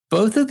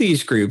both of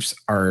these groups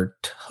are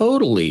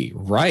totally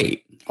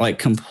right, like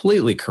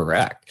completely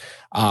correct.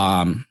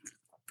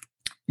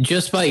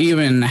 Just by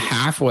even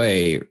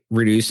halfway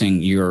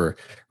reducing your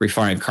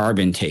refined carb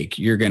intake,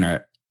 you're going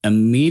to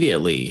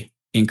immediately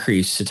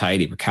increase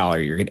satiety per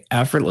calorie. You're going to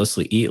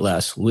effortlessly eat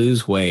less,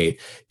 lose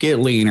weight, get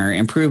leaner,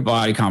 improve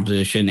body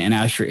composition. And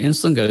as your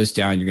insulin goes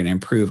down, you're going to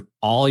improve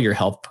all your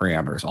health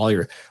parameters. All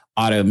your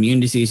autoimmune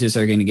diseases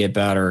are going to get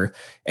better.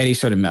 Any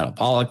sort of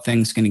metabolic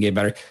thing's going to get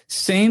better.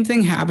 Same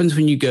thing happens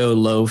when you go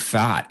low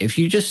fat. If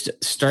you just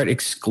start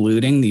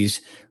excluding these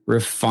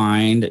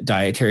refined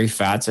dietary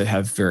fats that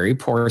have very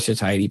poor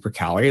satiety per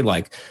calorie,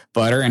 like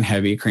butter and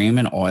heavy cream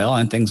and oil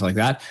and things like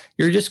that,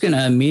 you're just going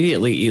to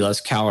immediately eat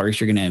less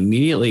calories. You're going to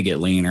immediately get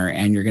leaner,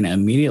 and you're going to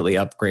immediately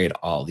upgrade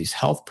all these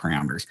health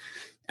parameters.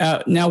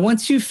 Now,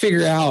 once you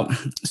figure out,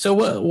 so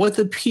what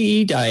the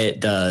PE diet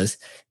does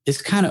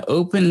is kind of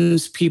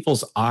opens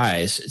people's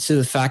eyes to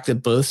the fact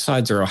that both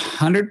sides are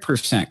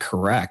 100%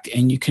 correct,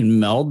 and you can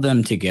meld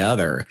them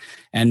together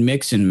and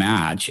mix and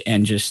match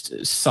and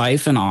just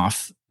siphon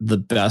off the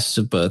best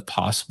of both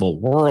possible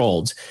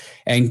worlds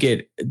and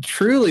get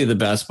truly the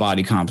best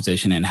body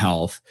composition and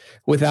health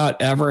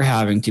without ever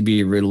having to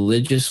be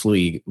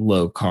religiously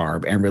low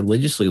carb and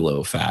religiously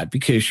low fat,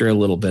 because you're a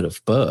little bit of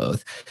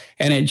both.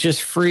 And it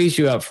just frees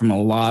you up from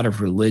a lot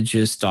of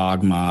religious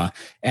dogma.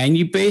 And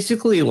you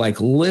basically like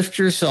lift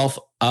yourself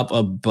up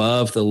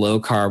above the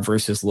low carb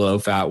versus low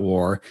fat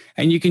war.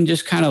 And you can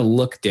just kind of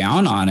look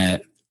down on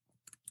it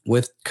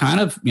with kind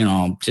of,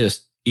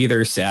 just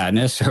either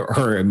sadness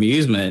or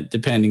amusement,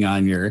 depending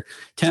on your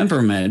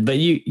temperament. But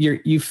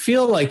you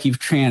feel like you've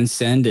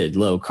transcended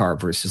low carb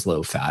versus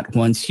low fat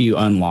once you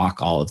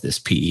unlock all of this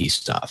PE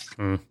stuff.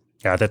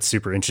 Yeah, that's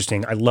super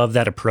interesting. I love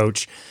that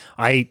approach.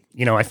 I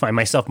find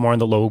myself more on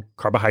the low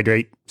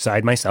carbohydrate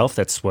side myself.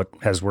 That's what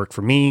has worked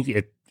for me.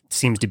 It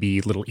seems to be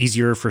a little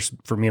easier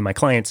for me and my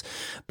clients,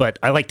 but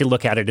I like to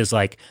look at it as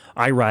like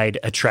I ride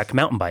a Trek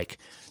mountain bike.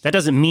 That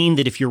doesn't mean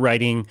that if you're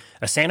riding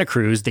a Santa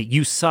Cruz that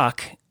you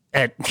suck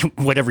at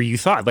whatever you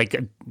thought. Like,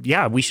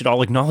 yeah, we should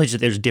all acknowledge that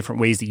there's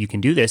different ways that you can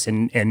do this,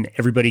 and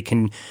everybody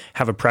can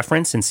have a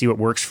preference and see what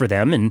works for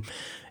them,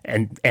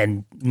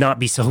 and not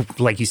be so,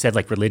 like you said,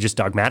 like religious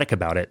dogmatic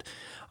about it.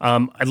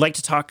 I'd like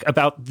to talk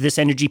about this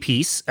energy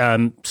piece.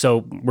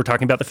 So we're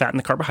talking about the fat and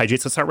the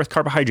carbohydrates. Let's start with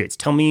carbohydrates.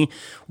 Tell me,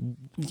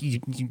 you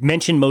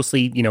mentioned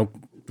mostly,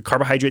 the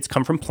carbohydrates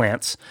come from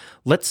plants.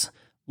 Let's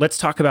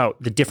talk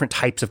about the different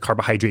types of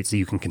carbohydrates that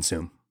you can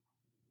consume.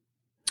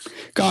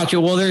 Gotcha.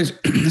 Well,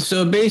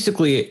 so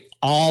basically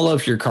all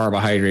of your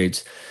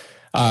carbohydrates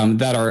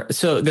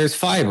there's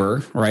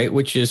fiber, right?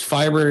 Which is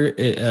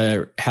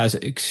fiber has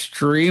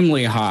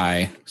extremely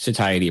high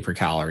satiety per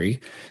calorie,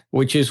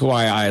 which is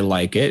why I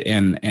like it.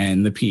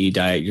 And the PE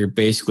diet, you're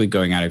basically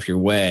going out of your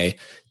way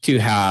to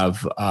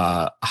have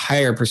a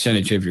higher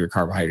percentage of your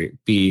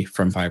carbohydrate be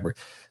from fiber.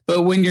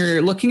 But when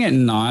you're looking at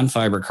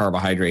non-fiber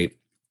carbohydrate,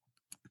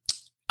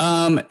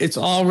 it's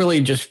all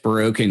really just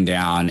broken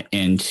down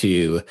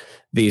into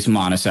these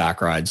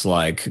monosaccharides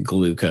like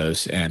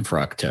glucose and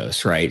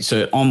fructose, right? So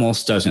it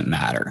almost doesn't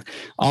matter.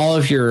 All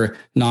of your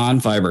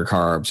non-fiber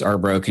carbs are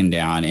broken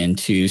down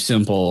into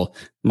simple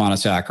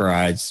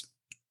monosaccharides.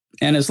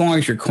 And as long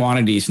as your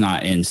quantity is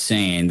not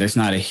insane, there's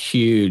not a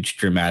huge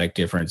dramatic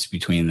difference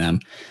between them.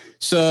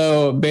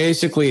 So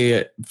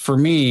basically, for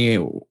me,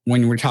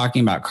 when we're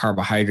talking about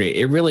carbohydrate,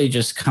 it really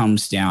just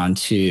comes down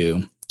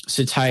to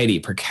satiety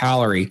per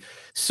calorie.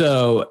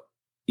 So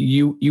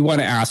you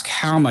want to ask,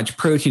 how much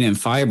protein and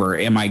fiber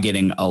am I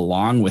getting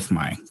along with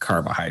my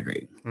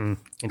carbohydrate?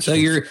 So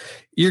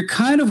you're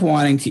kind of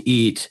wanting to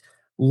eat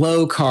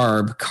low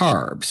carb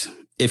carbs,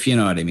 if you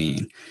know what I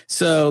mean.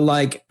 So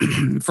like,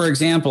 for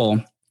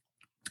example,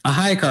 a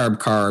high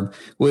carb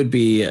would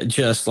be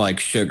just like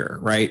sugar,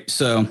 right?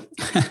 So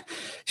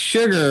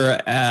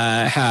sugar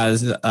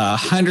has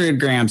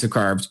 100 grams of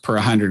carbs per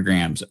 100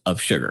 grams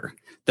of sugar.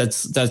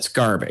 That's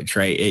garbage,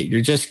 right? You're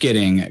just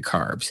getting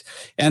carbs.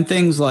 And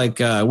things like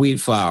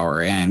wheat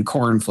flour and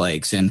corn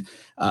flakes, and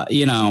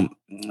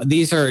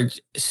these are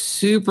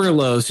super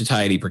low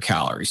satiety per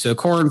calorie. So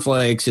corn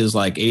flakes is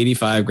like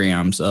 85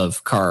 grams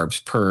of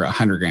carbs per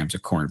 100 grams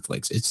of corn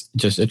flakes. It's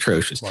just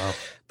atrocious. Wow.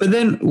 But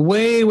then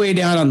way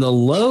down on the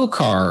low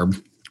carb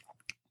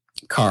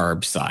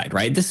side,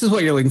 right? This is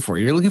what you're looking for.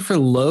 You're looking for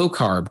low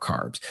carb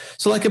carbs.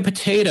 So like a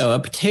potato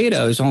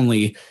is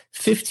only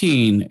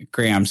 15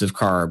 grams of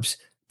carbs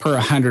per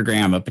 100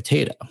 gram of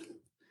potato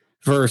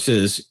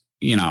versus,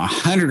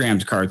 100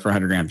 grams of carbs per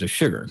 100 grams of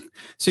sugar.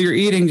 So you're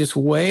eating just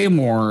way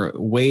more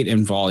weight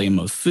and volume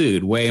of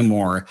food, way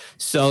more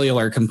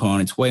cellular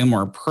components, way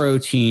more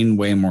protein,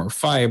 way more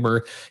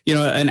fiber.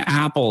 An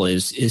apple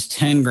is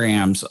 10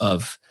 grams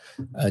of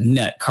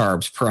net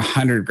carbs per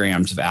 100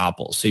 grams of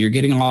apples. So you're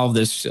getting all of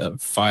this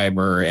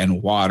fiber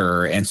and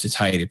water and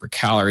satiety per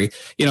calorie.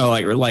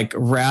 Like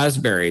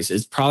raspberries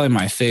is probably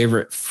my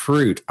favorite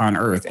fruit on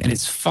earth, and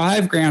it's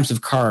 5 grams of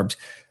carbs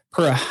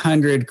per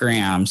 100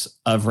 grams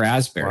of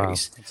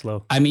raspberries. Wow, that's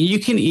low. I mean, you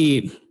can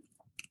eat,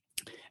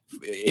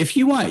 if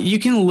you want, you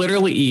can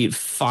literally eat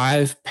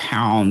 5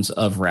 pounds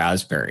of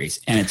raspberries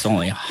and it's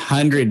only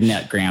 100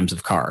 net grams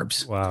of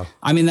carbs. Wow.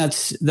 I mean,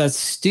 that's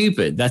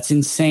stupid. That's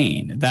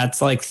insane.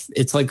 It's like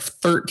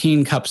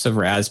 13 cups of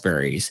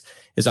raspberries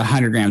is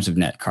 100 grams of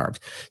net carbs.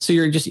 So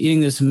you're just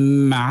eating this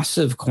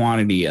massive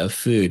quantity of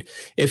food.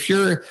 If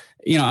you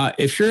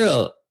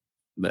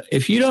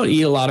don't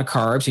eat a lot of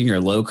carbs and you're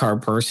a low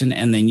carb person,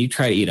 and then you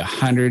try to eat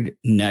 100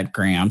 net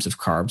grams of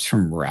carbs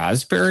from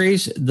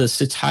raspberries, the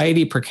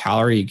satiety per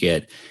calorie you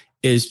get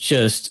is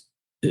just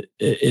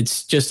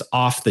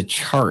off the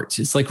charts.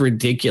 It's like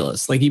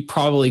ridiculous. Like you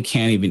probably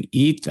can't even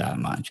eat that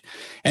much.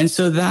 And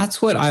so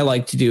that's what I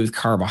like to do with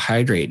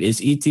carbohydrate,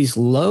 is eat these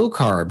low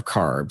carb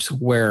carbs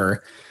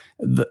where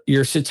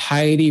your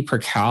satiety per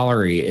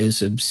calorie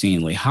is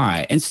obscenely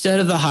high,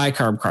 instead of the high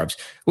carb carbs,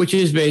 which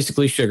is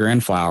basically sugar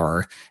and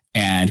flour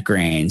and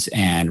grains,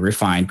 and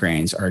refined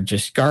grains are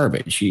just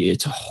garbage.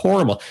 It's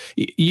horrible.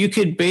 You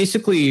could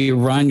basically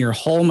run your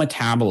whole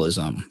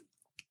metabolism,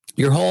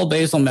 your whole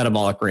basal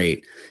metabolic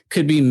rate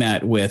could be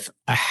met with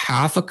a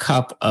half a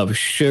cup of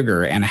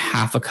sugar and a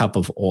half a cup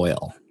of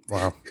oil.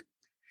 Wow.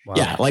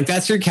 Yeah, like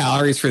that's your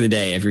calories for the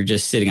day if you're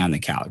just sitting on the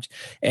couch.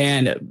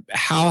 And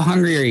how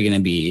hungry are you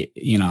going to be,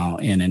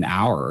 in an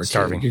hour or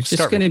starving. Two? You're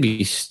just going to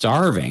be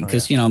starving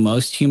because,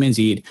 most humans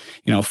eat,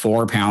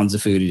 4 pounds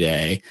of food a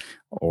day,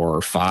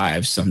 or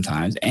 5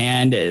 sometimes.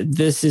 And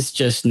this is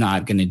just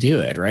not going to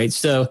do it, right?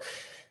 So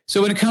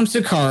when it comes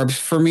to carbs,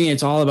 for me,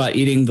 it's all about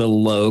eating the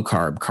low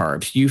carb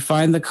carbs. You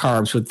find the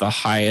carbs with the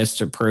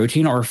highest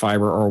protein or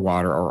fiber or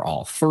water or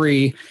all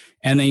three,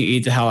 and then you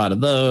eat the hell out of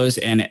those,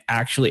 and it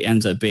actually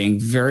ends up being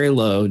very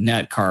low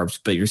net carbs,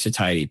 but your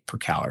satiety per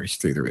calorie is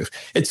through the roof.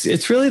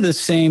 It's really the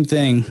same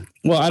thing.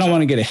 Well, I don't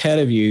want to get ahead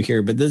of you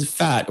here, but this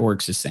fat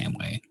works the same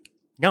way.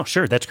 No,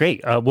 sure. That's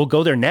great. We'll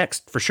go there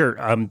next for sure.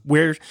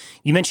 Where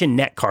you mentioned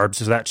net carbs,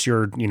 so that's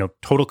your,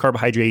 total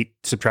carbohydrate,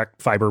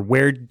 subtract fiber.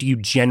 Where do you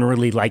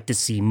generally like to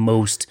see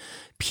most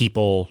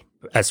people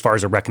as far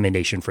as a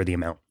recommendation for the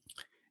amount?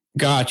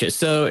 Gotcha.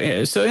 So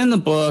in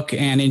the book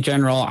and in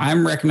general,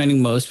 I'm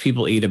recommending most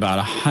people eat about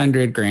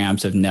 100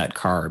 grams of net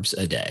carbs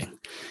a day.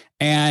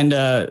 And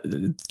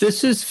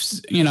this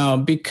is,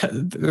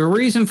 because the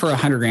reason for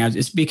 100 grams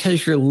is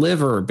because your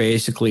liver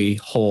basically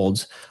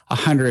holds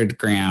 100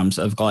 grams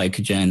of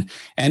glycogen,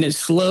 and it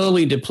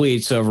slowly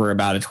depletes over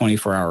about a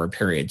 24-hour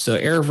period. So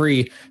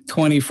every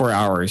 24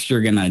 hours,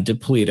 you're going to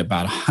deplete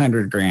about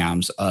 100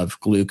 grams of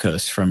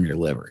glucose from your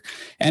liver.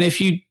 And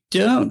if you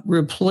don't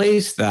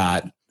replace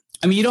that,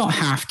 I mean, you don't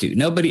have to.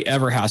 Nobody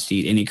ever has to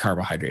eat any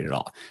carbohydrate at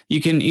all.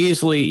 You can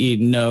easily eat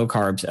no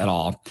carbs at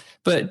all.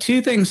 But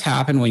two things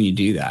happen when you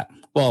do that.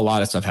 Well, a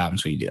lot of stuff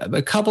happens when you do that,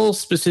 but a couple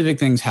specific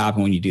things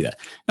happen when you do that.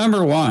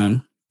 Number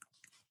one,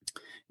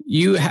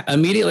 you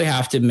immediately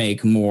have to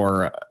make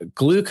more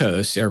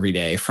glucose every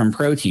day from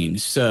protein.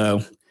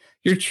 So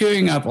you're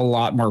chewing up a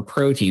lot more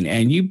protein,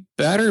 and you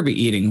better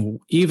be eating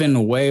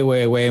even way,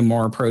 way, way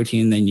more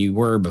protein than you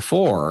were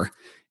before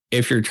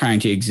if you're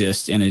trying to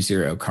exist in a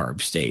zero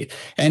carb state.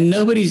 And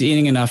nobody's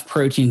eating enough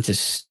protein to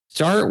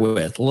start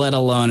with, let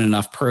alone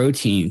enough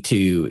protein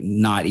to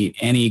not eat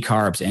any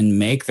carbs and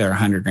make their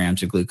 100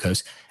 grams of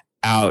glucose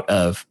out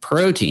of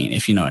protein,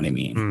 if you know what I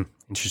mean.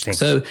 Interesting.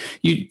 So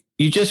you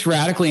just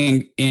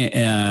radically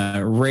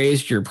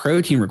raised your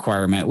protein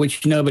requirement,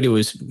 which nobody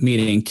was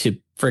meeting to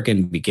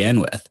frickin' begin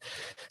with.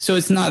 So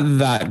it's not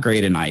that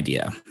great an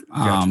idea.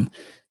 Gotcha.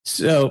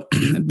 So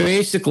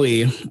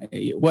basically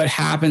what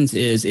happens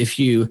is if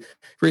you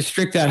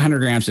restrict that 100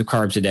 grams of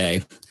carbs a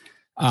day,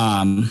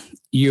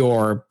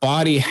 your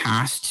body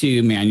has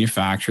to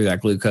manufacture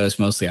that glucose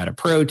mostly out of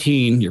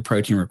protein. Your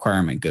protein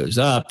requirement goes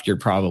up. You're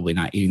probably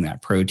not eating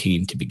that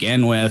protein to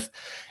begin with.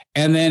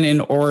 And then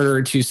in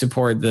order to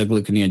support the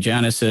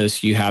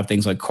gluconeogenesis, you have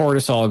things like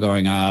cortisol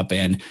going up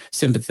and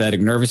sympathetic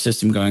nervous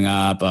system going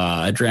up,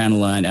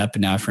 adrenaline,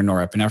 epinephrine,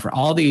 norepinephrine,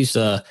 all these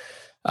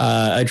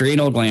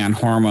adrenal gland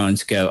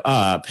hormones go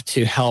up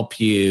to help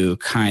you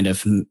kind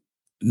of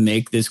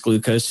make this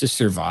glucose to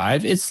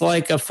survive. It's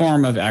like a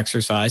form of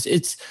exercise.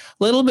 It's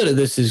a little bit of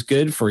this is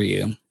good for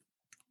you.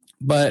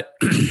 But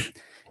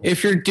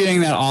if you're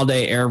doing that all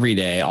day, every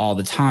day, all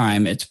the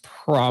time, it's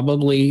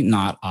probably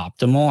not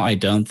optimal. I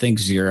don't think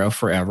zero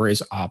forever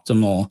is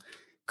optimal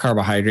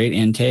carbohydrate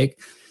intake.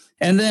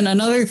 And then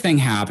another thing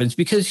happens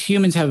because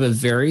humans have a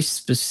very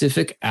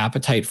specific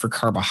appetite for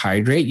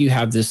carbohydrate. You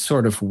have this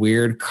sort of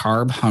weird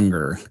carb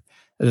hunger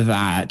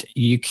that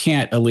you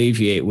can't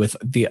alleviate with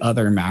the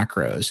other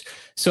macros.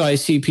 So I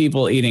see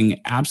people eating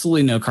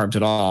absolutely no carbs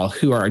at all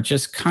who are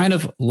just kind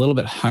of a little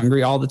bit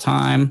hungry all the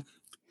time.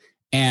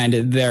 And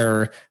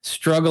they're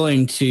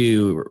struggling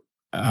to,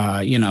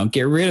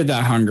 get rid of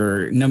that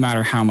hunger no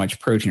matter how much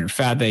protein or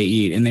fat they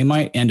eat. And they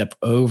might end up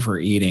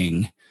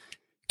overeating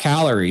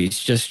calories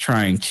just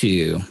trying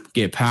to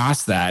get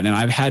past that. And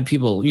I've had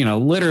people,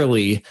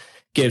 literally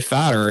get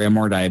fatter and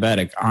more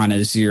diabetic on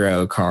a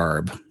zero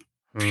carb,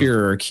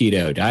 pure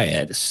keto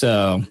diet.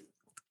 So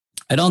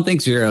I don't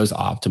think zero is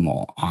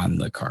optimal on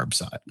the carb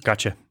side.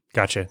 Gotcha.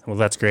 Well,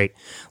 that's great.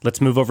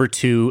 Let's move over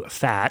to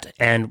fat.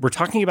 And we're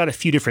talking about a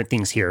few different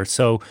things here.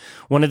 So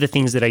one of the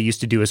things that I used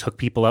to do is hook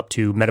people up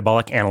to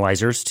metabolic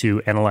analyzers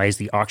to analyze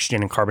the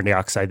oxygen and carbon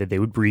dioxide that they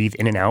would breathe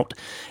in and out.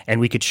 And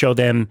we could show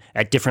them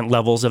at different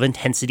levels of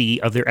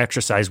intensity of their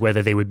exercise,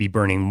 whether they would be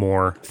burning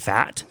more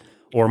fat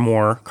or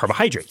more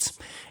carbohydrates.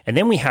 And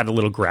then we had a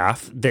little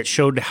graph that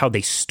showed how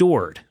they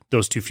stored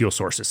those two fuel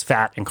sources,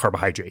 fat and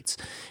carbohydrates.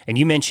 And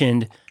you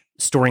mentioned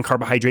storing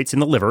carbohydrates in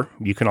the liver.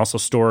 You can also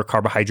store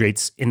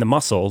carbohydrates in the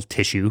muscle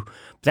tissue.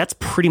 That's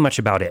pretty much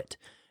about it.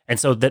 And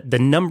so the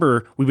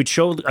number, we would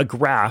show a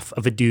graph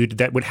of a dude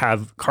that would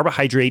have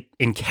carbohydrate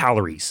in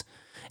calories.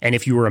 And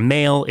if you were a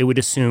male, it would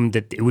assume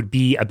that it would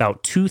be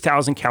about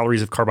 2,000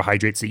 calories of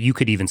carbohydrates that you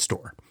could even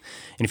store.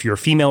 And if you're a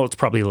female, it's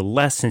probably a little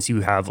less since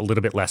you have a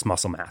little bit less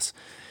muscle mass.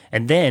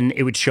 And then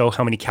it would show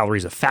how many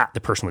calories of fat the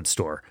person would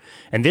store.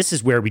 And this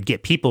is where we'd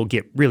get people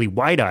get really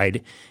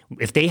wide-eyed.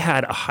 If they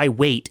had a high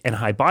weight and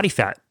high body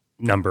fat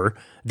number,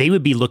 they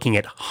would be looking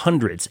at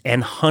hundreds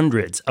and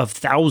hundreds of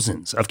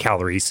thousands of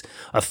calories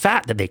of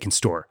fat that they can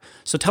store.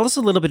 So tell us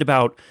a little bit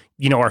about,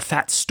 our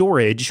fat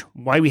storage,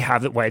 why we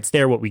have it, why it's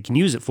there, what we can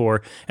use it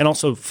for, and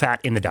also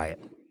fat in the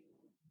diet.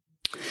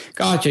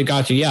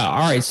 Gotcha. Yeah. All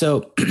right.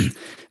 So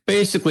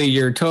basically,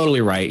 you're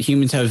totally right.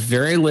 Humans have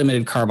very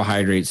limited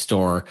carbohydrate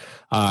store.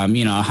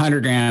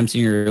 100 grams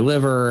in your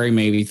liver,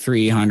 maybe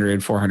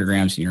 300, 400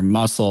 grams in your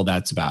muscle.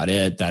 That's about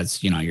it.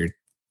 That's, your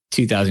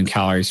 2,000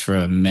 calories for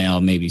a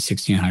male, maybe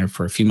 1,600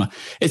 for a female.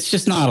 It's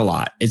just not a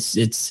lot.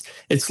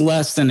 It's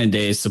less than a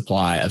day's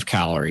supply of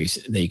calories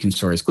that you can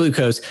store as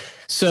glucose.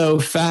 So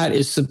fat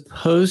is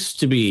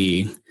supposed to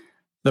be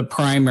the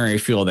primary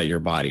fuel that your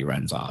body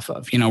runs off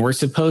of.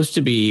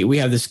 We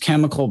have this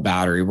chemical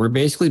battery. We're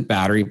basically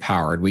battery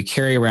powered. We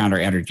carry around our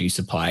energy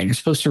supply, and you're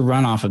supposed to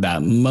run off of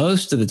that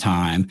most of the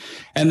time.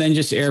 And then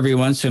just every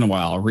once in a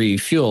while,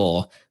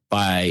 refuel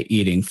by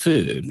eating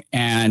food.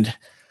 And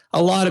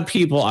a lot of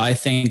people, I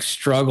think,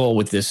 struggle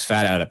with this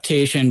fat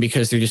adaptation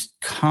because they're just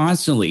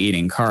constantly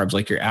eating carbs.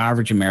 Like your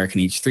average American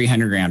eats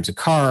 300 grams of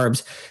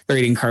carbs. They're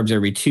eating carbs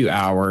every 2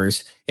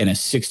 hours in a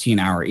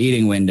 16-hour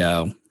eating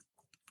window.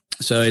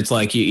 So it's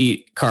like you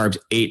eat carbs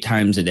 8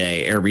 times a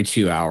day, every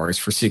 2 hours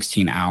for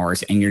 16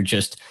 hours, and you're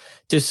just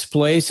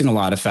displacing a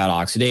lot of fat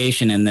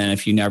oxidation. And then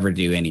if you never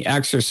do any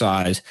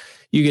exercise,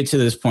 you get to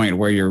this point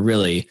where you're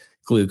really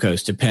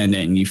glucose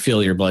dependent and you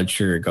feel your blood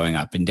sugar going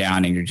up and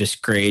down, and you're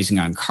just grazing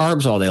on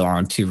carbs all day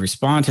long to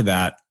respond to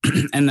that.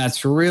 And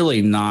that's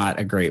really not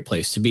a great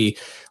place to be,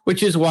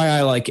 which is why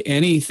I like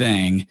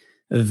anything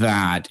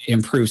that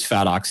improves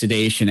fat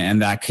oxidation.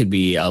 And that could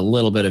be a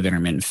little bit of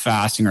intermittent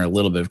fasting or a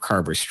little bit of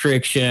carb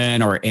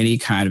restriction or any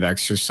kind of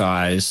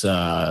exercise,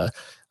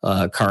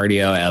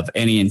 cardio of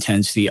any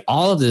intensity.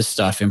 All of this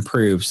stuff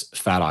improves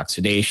fat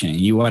oxidation.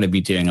 You want to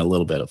be doing a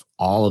little bit of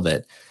all of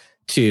it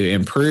to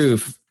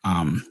improve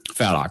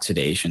fat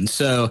oxidation.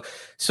 So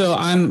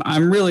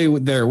I'm really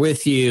there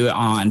with you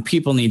on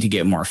people need to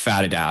get more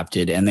fat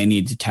adapted and they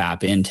need to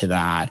tap into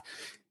that.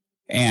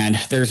 And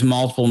there's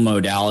multiple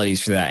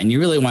modalities for that. And you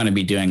really want to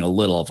be doing a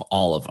little of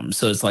all of them.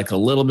 So it's like a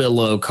little bit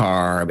low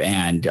carb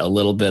and a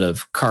little bit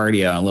of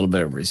cardio, a little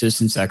bit of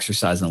resistance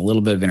exercise, and a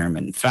little bit of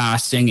intermittent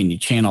fasting. And you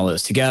chain all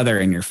those together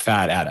and your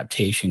fat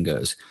adaptation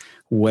goes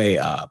way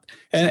up.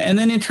 And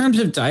then in terms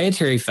of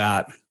dietary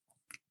fat,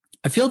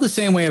 I feel the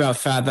same way about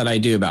fat that I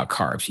do about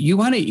carbs. You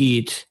want to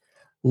eat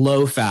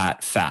low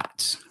fat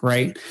fats,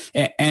 right?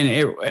 And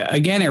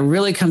it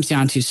really comes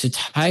down to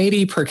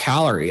satiety per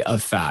calorie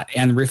of fat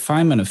and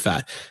refinement of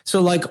fat.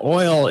 So like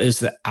oil is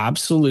the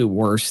absolute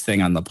worst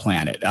thing on the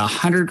planet.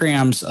 100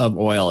 grams of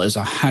oil is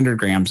 100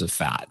 grams of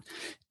fat.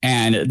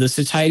 And the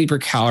satiety per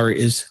calorie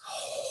is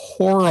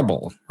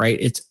horrible, right?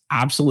 It's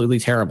absolutely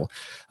terrible.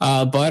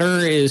 Butter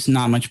is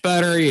not much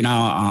better.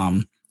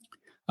 100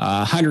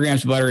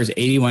 grams of butter is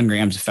 81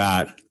 grams of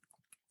fat.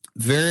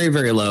 Very,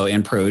 very low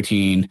in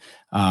protein,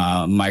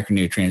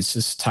 micronutrients.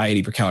 The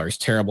satiety per calorie is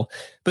terrible.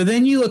 But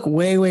then you look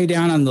way, way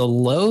down on the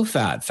low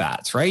fat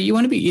fats, right? You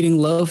want to be eating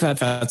low fat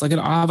fats like an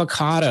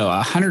avocado.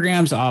 100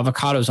 grams of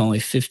avocado is only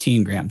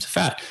 15 grams of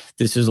fat.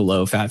 This is a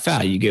low fat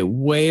fat. You get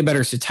way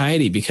better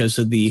satiety because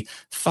of the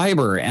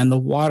fiber and the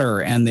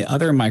water and the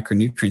other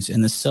micronutrients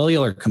and the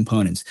cellular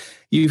components.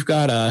 You've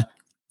got a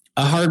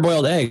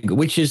hard-boiled egg,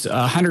 which is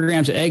 100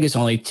 grams of egg is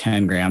only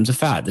 10 grams of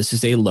fat. This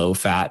is a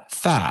low-fat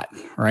fat,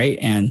 right?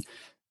 And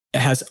it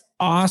has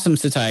awesome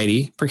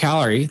satiety per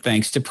calorie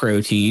thanks to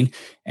protein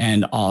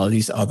and all of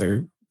these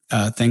other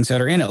things that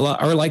are in it.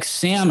 Or like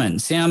salmon.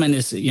 Salmon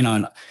is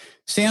a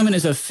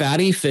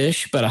fatty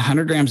fish, but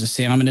 100 grams of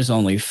salmon is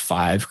only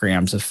 5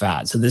 grams of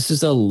fat. So this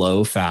is a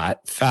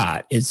low-fat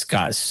fat. It's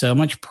got so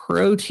much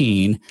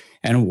protein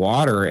and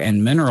water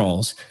and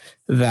minerals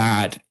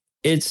that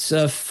it's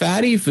a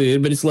fatty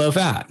food, but it's low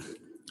fat.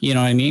 You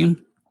know what I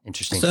mean?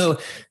 Interesting. So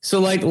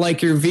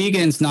like your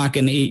vegan's not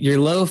going to eat, your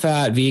low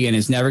fat vegan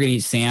is never going to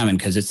eat salmon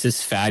because it's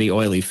this fatty,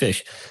 oily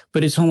fish,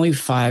 but it's only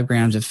 5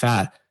 grams of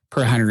fat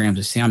per 100 grams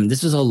of salmon.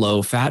 This is a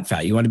low fat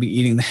fat. You want to be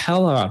eating the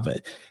hell out of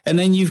it. And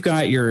then you've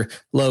got your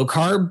low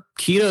carb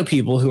keto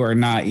people who are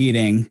not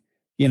eating,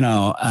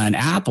 an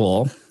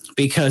apple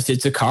because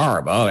it's a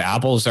carb. Oh,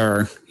 apples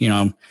are,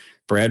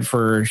 bred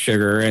for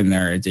sugar and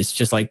it's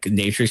just like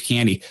nature's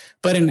candy.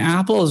 But an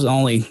apple is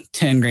only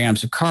 10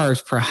 grams of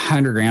carbs per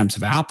 100 grams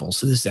of apples.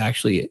 So this is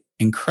actually an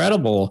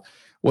incredible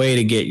way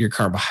to get your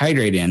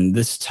carbohydrate in.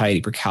 This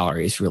satiety per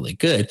calorie is really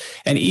good.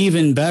 And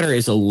even better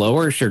is a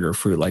lower sugar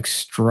fruit like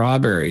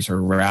strawberries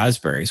or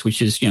raspberries,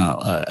 which is,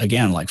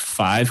 again, like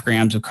 5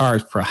 grams of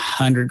carbs per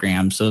 100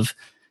 grams of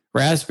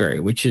raspberry,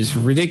 which is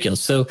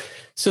ridiculous. So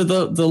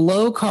the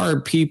low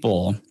carb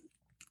people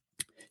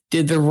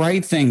did the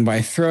right thing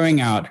by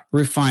throwing out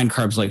refined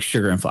carbs like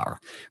sugar and flour,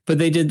 but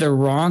they did the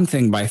wrong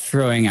thing by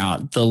throwing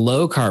out the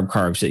low carb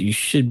carbs that you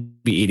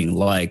should be eating,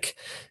 like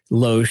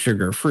low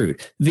sugar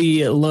fruit.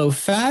 The low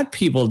fat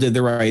people did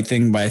the right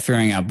thing by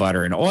throwing out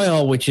butter and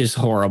oil, which is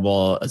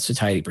horrible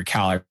satiety per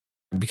calorie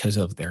because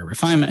of their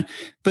refinement,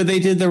 but they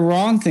did the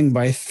wrong thing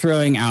by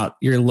throwing out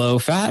your low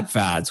fat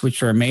fats,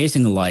 which are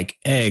amazing, like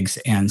eggs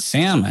and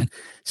salmon.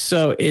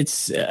 So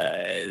it's,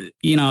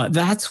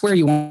 that's where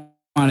you want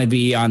to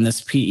be on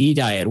this PE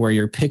diet where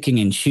you're picking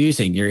and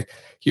choosing. You're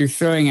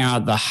throwing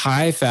out the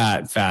high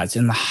fat fats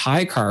and the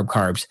high carb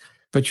carbs,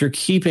 but you're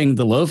keeping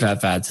the low fat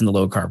fats and the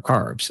low carb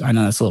carbs. I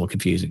know that's a little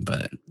confusing,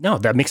 but no,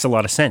 that makes a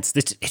lot of sense.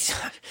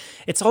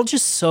 It's all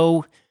just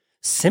so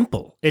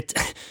simple.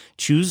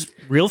 Choose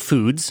real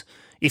foods.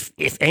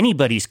 If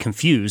anybody's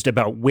confused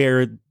about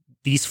where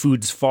these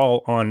foods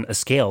fall on a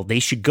scale, they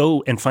should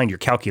go and find your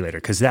calculator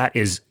because that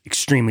is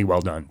extremely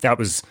well done. That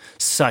was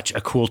such a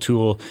cool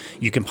tool.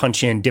 You can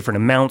punch in different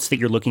amounts that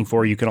you're looking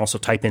for. You can also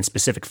type in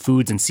specific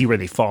foods and see where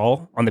they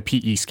fall on the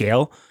PE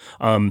scale.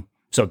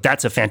 So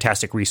that's a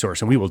fantastic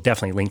resource, and we will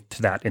definitely link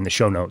to that in the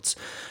show notes.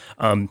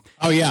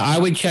 I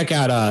would check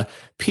out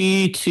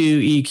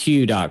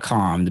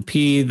P2EQ.com. The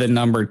P, the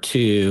number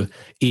 2,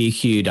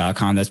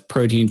 EQ.com. That's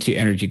protein to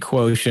energy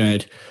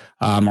quotient.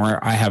 Or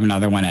I have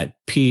another one at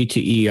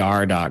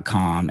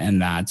p2er.com,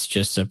 and that's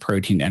just a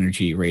protein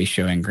energy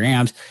ratio in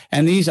grams.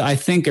 And these, I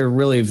think, are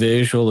really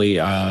visually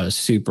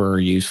super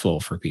useful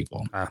for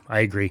people. I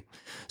agree.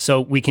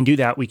 So we can do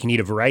that. We can eat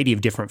a variety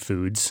of different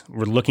foods.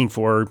 We're looking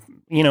for,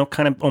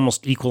 kind of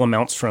almost equal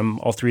amounts from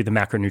all three of the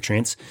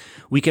macronutrients.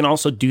 We can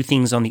also do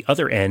things on the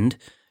other end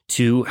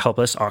to help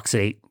us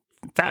oxidize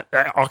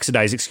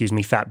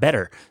fat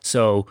better.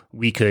 So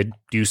we could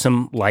do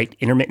some light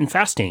intermittent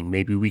fasting.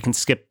 Maybe we can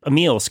skip a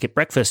meal, skip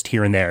breakfast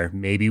here and there.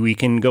 Maybe we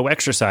can go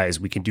exercise.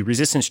 We can do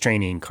resistance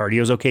training.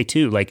 Cardio is okay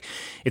too. Like,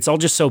 it's all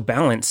just so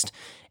balanced.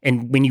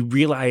 And when you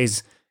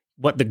realize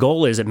what the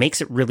goal is, it makes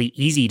it really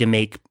easy to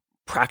make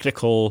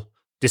practical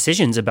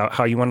decisions about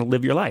how you want to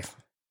live your life.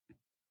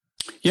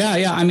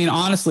 Yeah. I mean,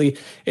 honestly,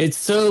 it's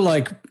so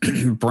like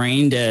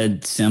brain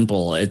dead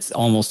simple. It's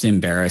almost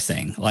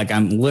embarrassing. Like,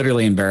 I'm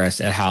literally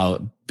embarrassed at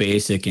how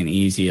basic and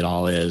easy it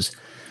all is.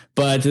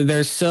 But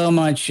there's so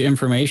much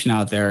information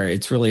out there.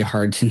 It's really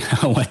hard to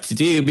know what to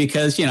do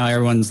because,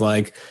 everyone's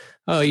like,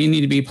 oh, you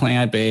need to be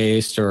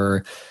plant-based,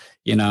 or,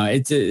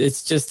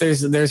 it's just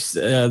there's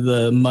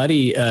the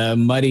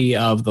muddy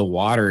of the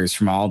waters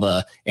from all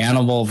the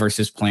animal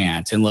versus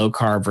plant and low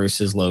carb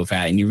versus low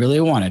fat. And you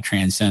really want to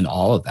transcend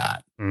all of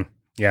that.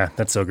 Yeah,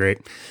 that's so great.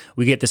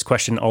 We get this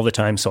question all the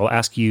time. So I'll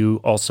ask you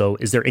also,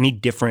 is there any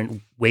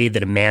different way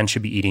that a man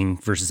should be eating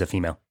versus a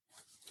female?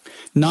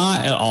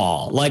 Not at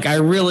all. Like, I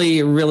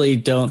really, really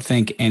don't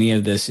think any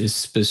of this is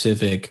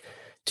specific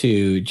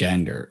to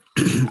gender.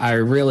 I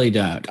really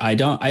don't.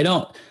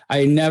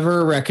 I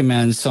never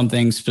recommend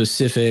something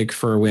specific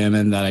for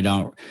women that I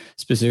don't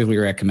specifically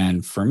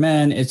recommend for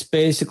men. It's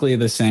basically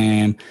the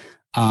same.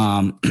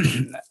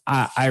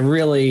 I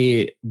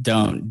really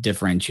don't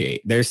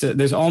differentiate.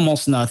 There's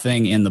almost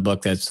nothing in the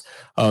book that's,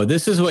 oh,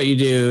 this is what you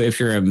do if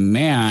you're a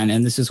man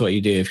and this is what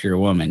you do if you're a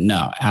woman.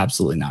 No,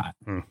 absolutely not.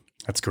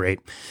 That's great.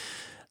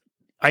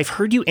 I've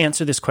heard you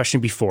answer this question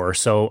before,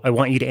 so I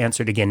want you to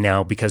answer it again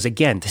now because,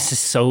 again, this is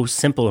so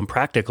simple and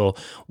practical.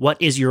 What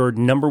is your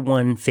number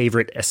one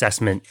favorite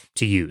assessment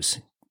to use?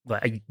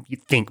 You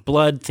think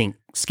blood, think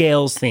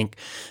scales, think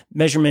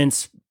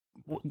measurements,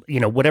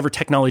 whatever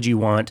technology you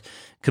want.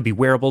 Could be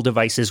wearable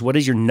devices. What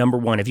is your number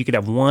one? If you could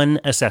have one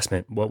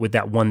assessment, what would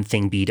that one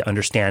thing be to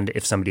understand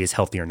if somebody is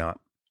healthy or not?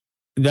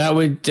 That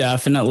would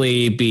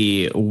definitely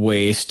be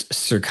waist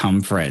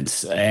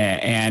circumference,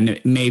 and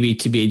maybe,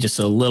 to be just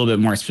a little bit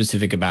more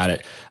specific about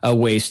it, a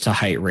waist to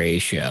height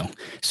ratio.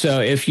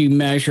 So if you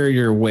measure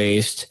your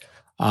waist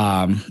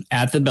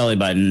at the belly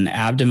button,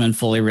 abdomen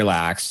fully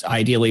relaxed,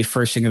 ideally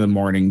first thing in the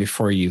morning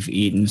before you've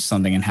eaten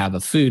something and have a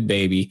food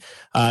baby.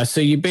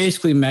 So you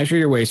basically measure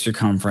your waist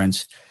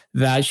circumference.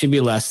 That should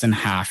be less than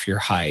half your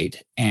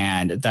height.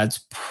 And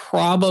that's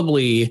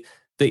probably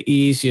the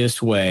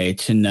easiest way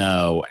to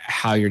know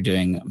how you're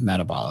doing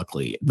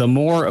metabolically. The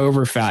more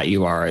over fat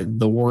you are,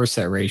 the worse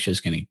that ratio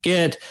is going to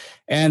get.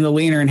 And the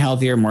leaner and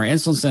healthier, more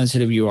insulin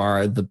sensitive you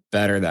are, the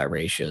better that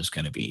ratio is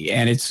going to be.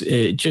 And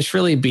it just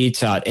really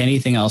beats out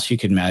anything else you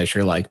can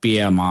measure, like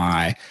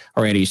BMI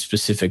or any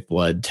specific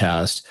blood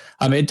test.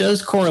 It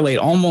does correlate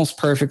almost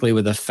perfectly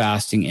with a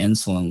fasting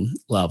insulin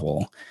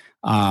level,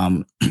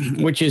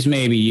 which is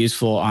maybe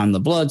useful on the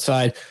blood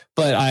side.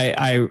 But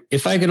I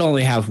if I could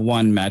only have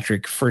one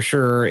metric, for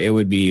sure, it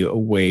would be a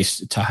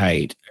waist to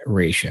height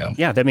ratio.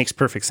 Yeah, that makes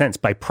perfect sense.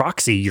 By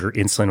proxy, your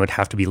insulin would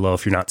have to be low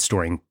if you're not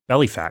storing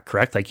belly fat,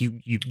 correct? Like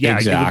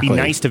exactly. It would be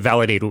nice to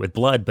validate it with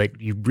blood, but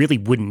you really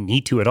wouldn't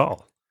need to at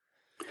all.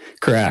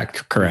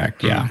 Correct.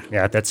 Yeah.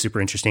 Yeah, that's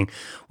super interesting.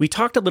 We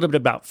talked a little bit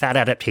about fat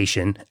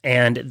adaptation,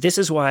 and this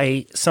is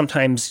why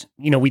sometimes,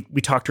 we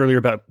talked earlier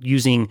about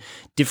using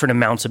different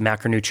amounts of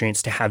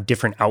macronutrients to have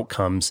different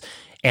outcomes,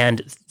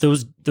 and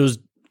those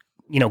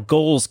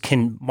goals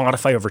can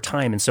modify over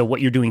time. And so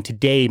what you're doing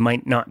today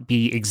might not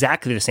be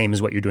exactly the same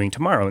as what you're doing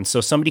tomorrow. And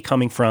so somebody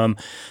coming from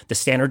the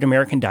standard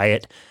American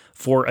diet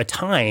for a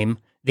time,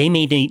 they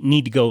may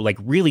need to go like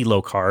really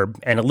low carb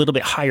and a little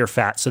bit higher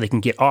fat so they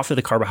can get off of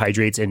the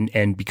carbohydrates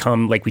and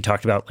become, like we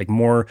talked about, like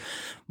more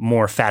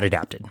fat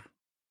adapted.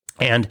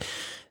 And,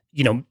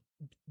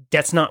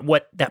 that's not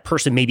what that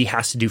person maybe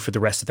has to do for the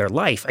rest of their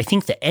life. I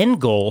think the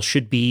end goal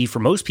should be, for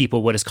most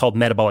people, what is called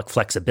metabolic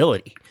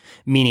flexibility,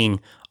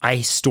 meaning I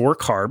store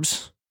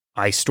carbs,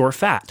 I store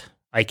fat.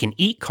 I can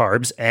eat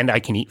carbs and I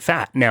can eat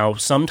fat. Now,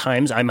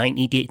 sometimes I might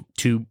need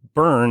to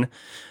burn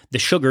the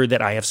sugar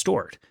that I have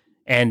stored.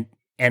 And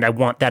I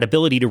want that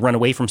ability to run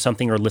away from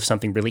something or lift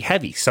something really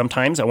heavy.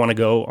 Sometimes I want to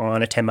go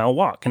on a 10-mile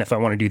walk. And if I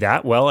want to do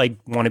that, well, I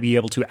want to be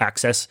able to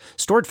access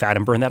stored fat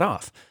and burn that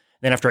off.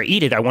 Then after I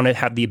eat it, I want to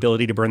have the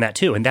ability to burn that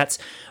too. And that's,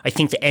 I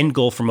think, the end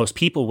goal for most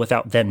people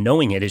without them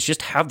knowing it is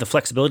just have the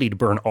flexibility to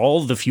burn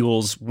all the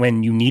fuels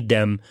when you need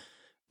them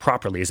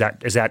properly. Is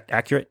that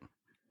accurate?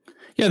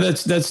 Yeah,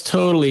 that's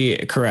totally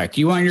correct.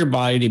 You want your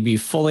body to be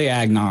fully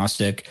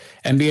agnostic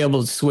and be able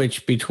to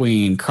switch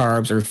between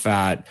carbs or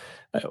fat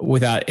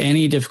without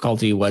any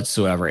difficulty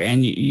whatsoever.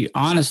 And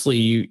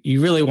honestly,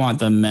 you really want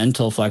the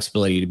mental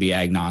flexibility to be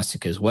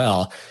agnostic as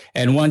well.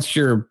 And once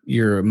your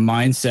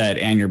mindset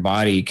and your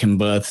body can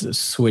both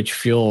switch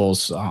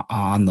fuels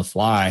on the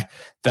fly,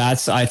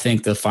 that's, I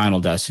think, the final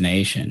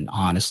destination,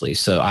 honestly.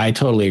 So I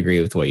totally agree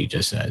with what you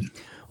just said.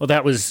 Well,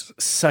 that was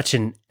such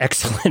an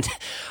excellent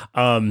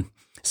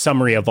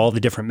summary of all the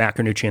different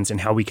macronutrients and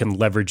how we can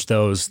leverage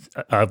those.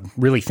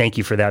 Really, thank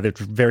you for that. It's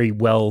very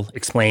well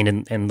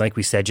explained. And like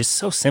we said, just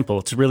so simple.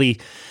 It's really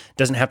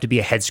doesn't have to be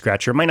a head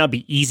scratcher. It might not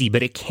be easy,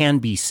 but it can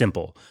be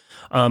simple.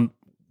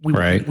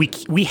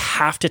 We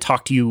have to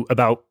talk to you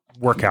about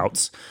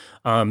workouts,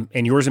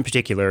 and yours in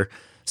particular.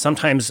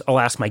 Sometimes I'll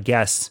ask my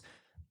guests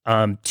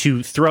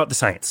to throw out the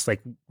science.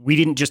 Like, we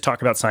didn't just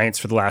talk about science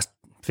for the last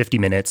 50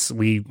 minutes.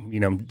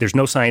 There's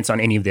no science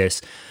on any of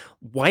this.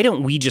 Why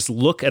don't we just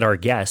look at our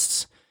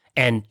guests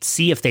and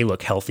see if they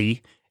look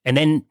healthy, and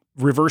then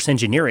reverse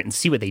engineer it and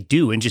see what they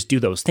do and just do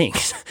those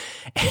things?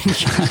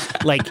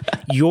 And like,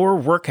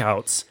 your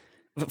workouts,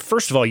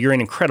 first of all, you're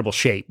in incredible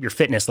shape. Your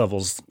fitness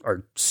levels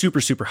are super,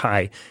 super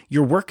high.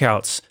 Your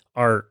workouts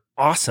are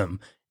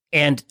awesome.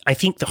 And I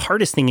think the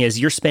hardest thing is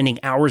you're spending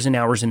hours and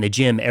hours in the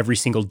gym every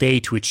single day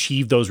to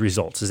achieve those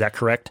results. Is that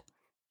correct?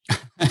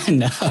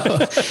 No,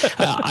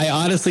 I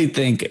honestly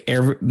think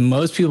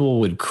most people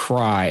would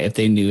cry if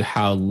they knew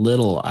how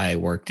little I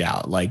worked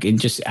out, like in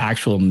just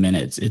actual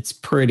minutes. It's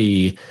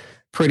pretty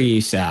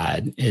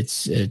sad.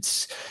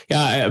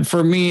 Yeah,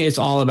 for me, it's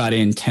all about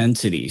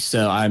intensity.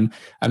 So I'm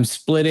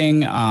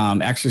splitting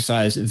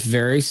exercise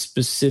very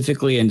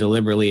specifically and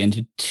deliberately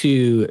into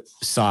two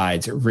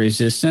sides: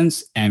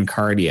 resistance and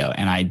cardio,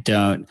 and I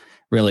don't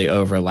really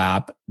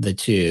overlap the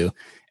two.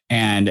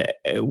 And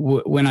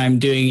when I'm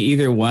doing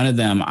either one of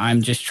them,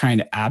 I'm just trying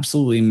to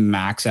absolutely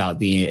max out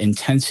the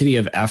intensity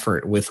of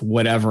effort with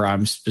whatever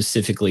I'm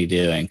specifically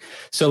doing.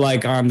 So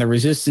like on the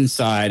resistance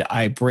side,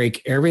 I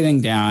break everything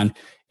down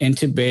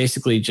into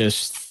basically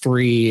just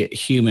 3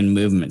 human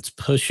movements: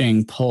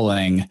 pushing,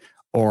 pulling,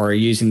 or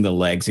using the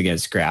legs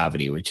against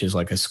gravity, which is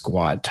like a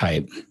squat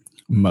type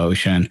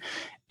motion.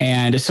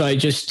 And so I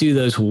just do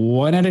those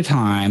one at a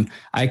time.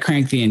 I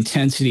crank the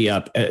intensity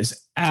up as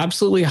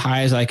absolutely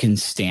high as I can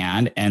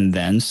stand, and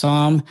then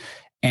some,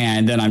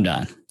 and then I'm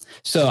done.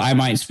 So I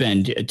might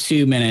spend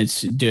 2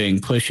 minutes doing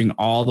pushing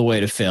all the way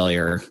to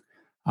failure.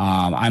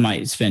 I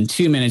might spend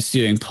 2 minutes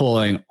doing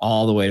pulling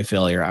all the way to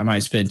failure. I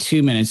might spend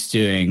 2 minutes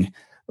doing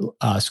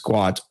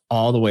squats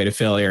all the way to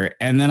failure,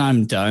 and then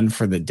I'm done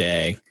for the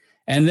day.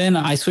 And then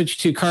I switch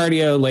to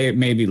cardio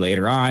maybe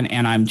later on,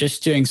 and I'm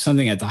just doing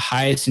something at the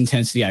highest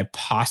intensity I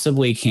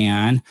possibly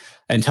can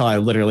until I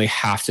literally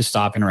have to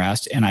stop and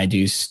rest. And I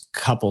do a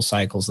couple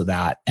cycles of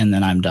that, and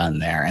then I'm done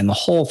there. And the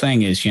whole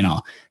thing is,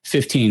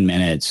 15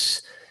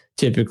 minutes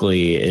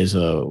typically is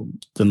the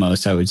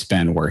most I would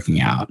spend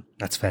working out.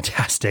 That's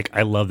fantastic.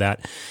 I love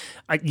that.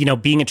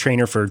 Being a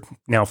trainer for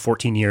now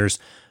 14 years,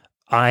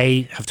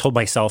 I have told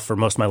myself for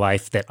most of my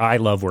life that I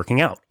love working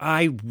out.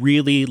 I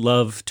really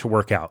love to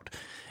work out.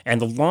 And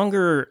the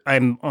longer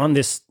I'm on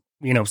this,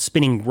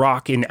 spinning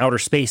rock in outer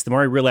space, the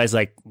more I realize,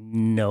 like,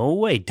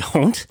 no, I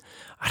don't.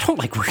 I don't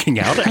like working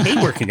out. I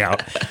hate working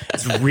out.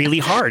 It's really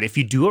hard. If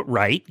you do it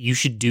right, you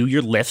should do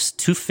your lifts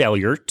to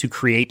failure to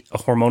create a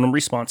hormonal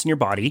response in your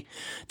body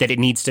that it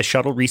needs to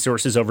shuttle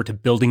resources over to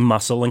building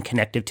muscle and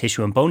connective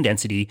tissue and bone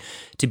density.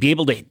 To be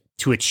able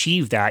to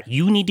achieve that,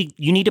 you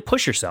need to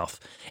push yourself.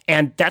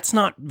 And that's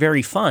not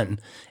very fun.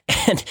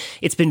 And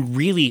it's been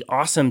really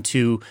awesome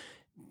to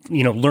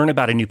learn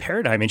about a new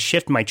paradigm and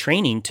shift my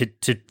training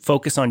to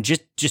focus on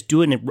just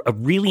doing a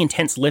really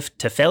intense lift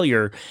to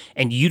failure.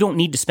 And you don't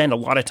need to spend a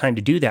lot of time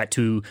to do that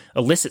to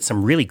elicit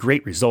some really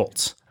great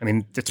results. I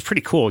mean, that's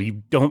pretty cool.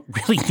 You don't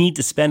really need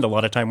to spend a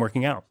lot of time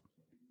working out.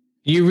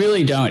 You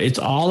really don't. It's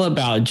all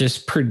about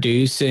just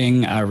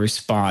producing a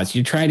response.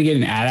 You're trying to get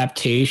an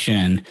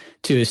adaptation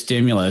to a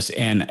stimulus.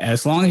 And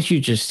as long as you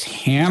just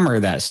hammer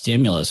that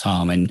stimulus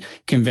home and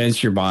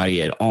convince your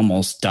body it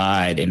almost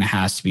died and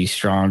has to be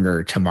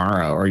stronger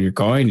tomorrow, or you're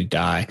going to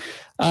die,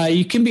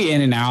 you can be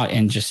in and out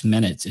in just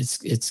minutes.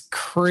 It's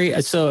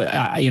crazy. So,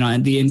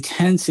 and the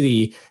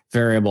intensity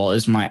variable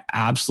is my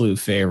absolute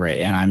favorite.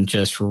 And I'm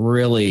just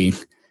really,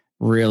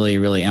 really,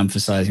 really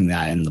emphasizing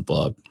that in the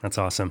book. That's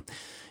awesome.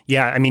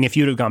 Yeah, I mean, if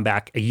you'd have gone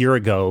back a year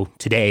ago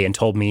today and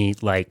told me,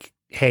 like,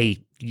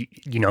 hey,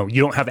 you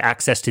don't have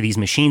access to these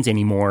machines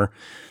anymore,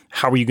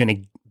 how are you going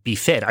to be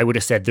fit? I would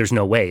have said, there's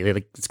no way.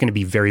 Like, it's going to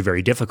be very,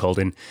 very difficult.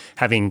 And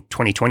having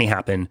 2020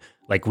 happen,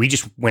 like, we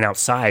just went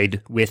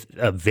outside with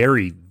a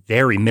very,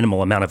 very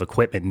minimal amount of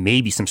equipment,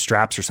 maybe some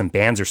straps or some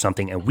bands or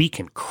something, and we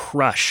can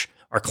crush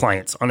our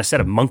clients on a set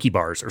of monkey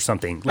bars or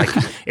something. Like,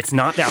 it's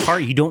not that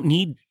hard. You don't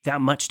need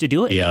that much to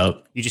do it.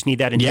 Yep. You just need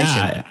that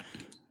intention.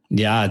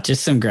 Yeah,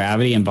 just some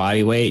gravity and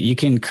body weight. You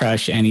can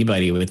crush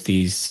anybody with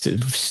these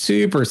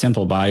super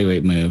simple body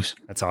weight moves.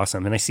 That's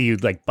awesome. And I see you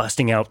like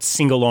busting out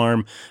single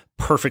arm,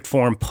 perfect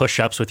form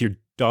push-ups with your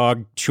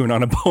dog chewing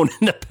on a bone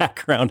in the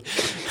background.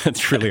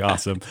 That's really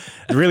awesome.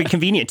 Really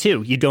convenient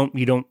too. You don't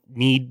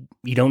need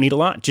you don't need a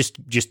lot.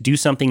 Just do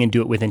something and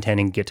do it with intent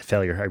and get to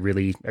failure. I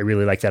really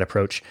like that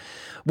approach.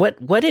 What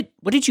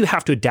did you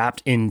have to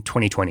adapt in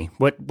 2020?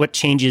 What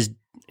changes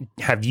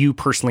have you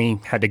personally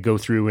had to go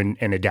through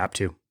and adapt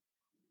to?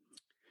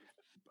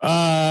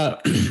 I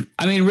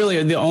mean,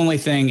 really, the only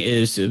thing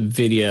is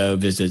video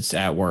visits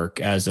at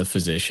work as a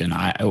physician.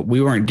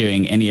 We weren't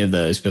doing any of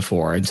those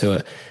before, and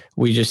so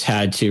we just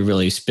had to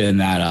really spin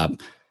that up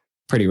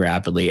pretty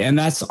rapidly. And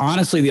that's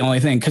honestly the only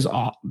thing, because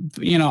all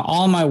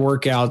my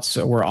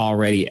workouts were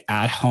already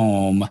at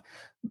home,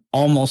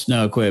 almost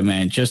no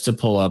equipment, just a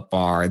pull-up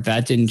bar.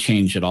 That didn't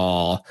change at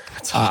all.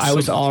 That's awesome. I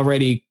was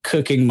already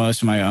cooking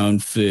most of my own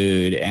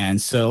food,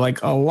 and so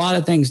like a lot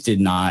of things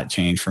did not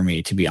change for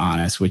me, to be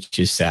honest, which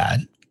is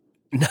sad.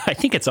 No, I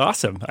think it's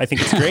awesome. I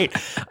think it's great.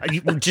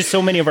 Just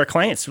so many of our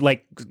clients,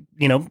 like,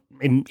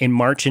 in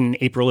March and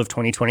April of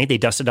 2020, they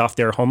dusted off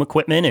their home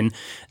equipment and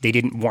they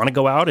didn't want to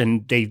go out,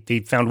 and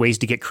they found ways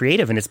to get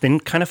creative. And it's been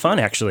kind of fun,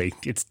 actually.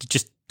 It's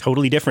just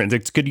totally different.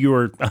 It's good you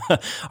are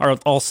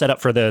all set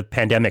up for the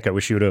pandemic. I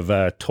wish you would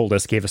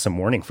have gave us some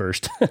warning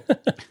first.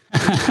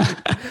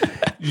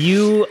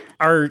 You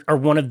are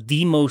one of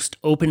the most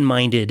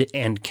open-minded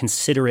and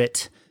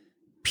considerate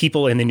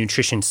people in the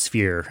nutrition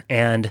sphere.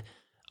 And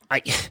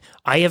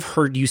I have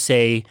heard you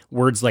say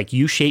words like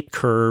U-shaped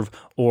curve,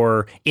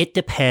 or it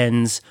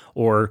depends,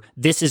 or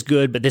this is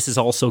good, but this is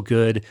also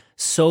good,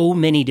 so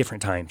many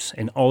different times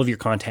in all of your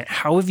content.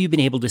 How have you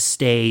been able to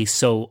stay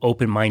so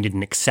open-minded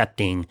and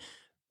accepting,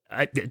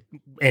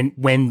 and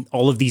when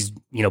all of these,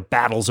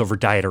 battles over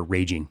diet are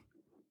raging?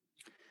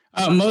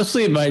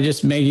 Mostly by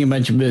just making a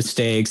bunch of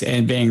mistakes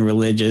and being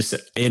religious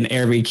in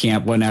every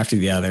camp, one after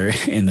the other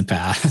in the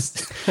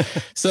past.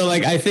 So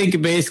like, I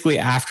think basically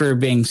after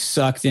being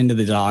sucked into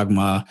the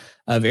dogma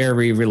of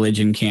every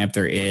religion camp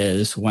there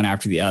is, one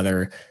after the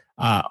other,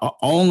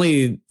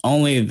 only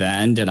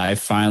then did I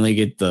finally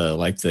get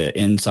the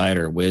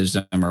insider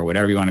wisdom, or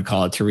whatever you want to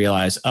call it, to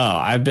realize,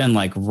 I've been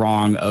like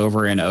wrong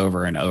over and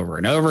over and over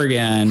and over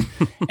again.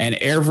 And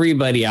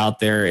everybody out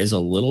there is a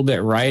little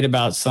bit right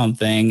about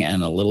something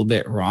and a little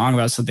bit wrong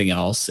about something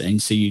else.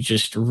 And so you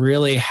just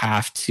really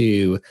have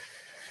to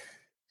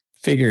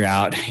figure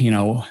out,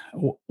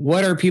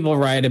 what are people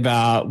right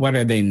about? What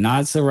are they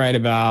not so right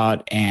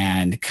about?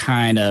 And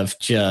kind of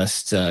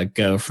just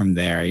go from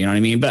there. You know what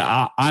I mean?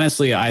 But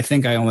honestly, I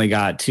think I only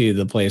got to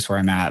the place where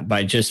I'm at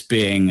by just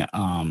being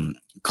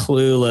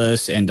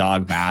clueless and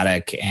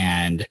dogmatic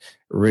and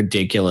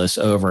ridiculous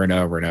over and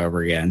over and over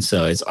again.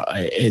 So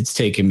it's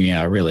taken me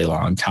a really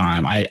long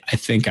time. I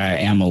think I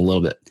am a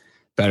little bit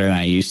better than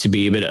I used to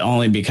be, but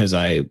only because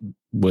I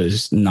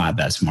was not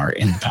that smart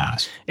in the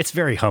past. It's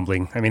very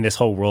humbling. I mean, this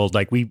whole world,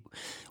 like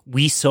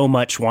we so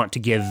much want to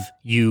give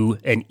you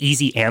an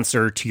easy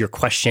answer to your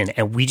question,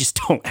 and we just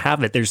don't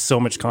have it. There's so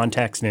much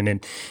context,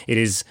 and it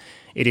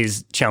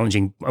is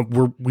challenging.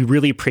 We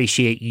really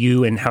appreciate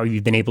you and how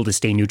you've been able to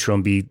stay neutral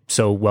and be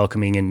so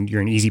welcoming, and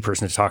you're an easy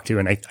person to talk to.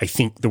 And I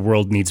think the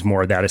world needs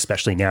more of that,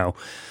 especially now.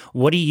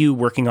 What are you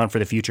working on for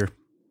the future?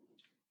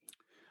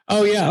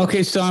 Oh, yeah.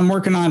 Okay. So I'm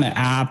working on an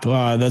app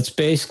that's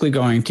basically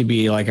going to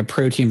be like a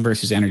protein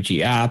versus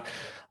energy app.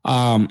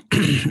 I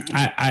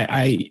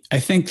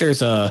think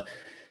there's a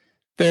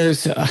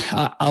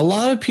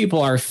lot of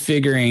people are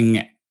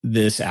figuring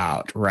this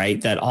out, right?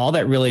 That all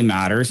that really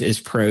matters is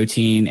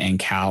protein and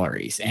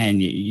calories.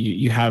 And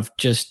you have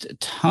just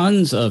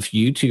tons of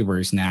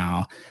YouTubers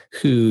now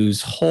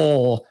whose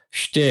whole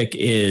shtick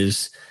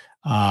is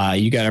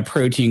you got a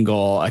protein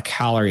goal, a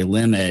calorie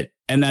limit,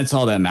 and that's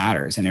all that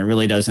matters. And it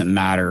really doesn't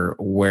matter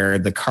where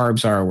the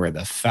carbs are, where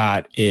the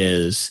fat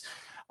is.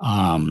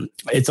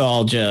 It's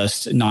all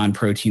just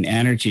non-protein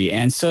energy.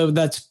 And so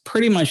that's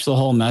pretty much the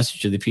whole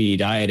message of the PD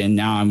diet. And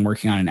now I'm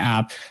working on an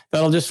app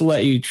that'll just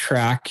let you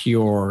track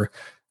your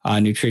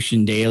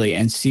nutrition daily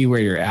and see where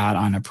you're at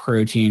on a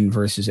protein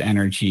versus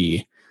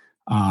energy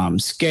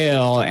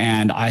scale.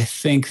 And I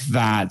think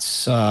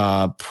that's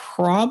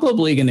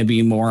probably going to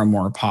be more and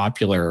more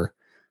popular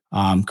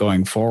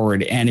going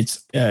forward. And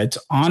it's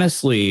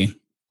honestly,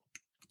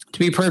 to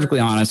be perfectly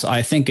honest,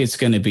 I think it's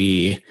going to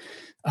be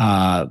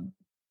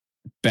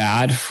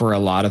bad for a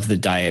lot of the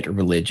diet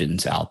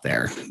religions out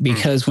there,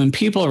 because when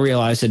people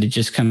realize that it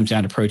just comes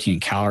down to protein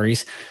and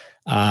calories,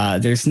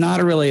 there's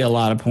not really a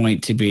lot of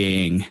point to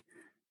being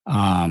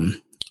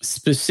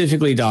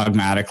specifically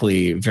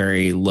dogmatically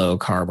very low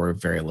carb or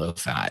very low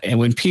fat. And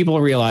when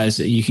people realize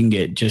that you can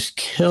get just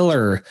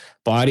killer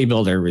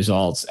bodybuilder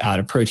results out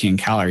of protein and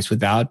calories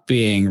without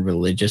being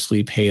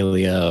religiously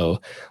paleo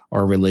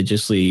or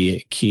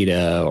religiously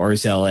keto or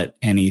zealot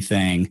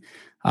anything,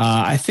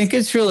 I think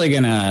it's really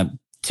going to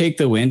take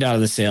the wind out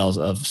of the sails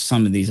of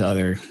some of these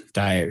other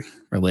diet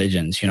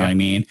religions. You know what I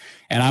mean?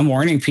 And I'm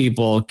warning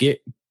people,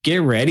 get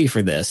ready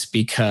for this,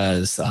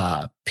 because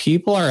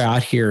people are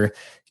out here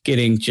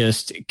getting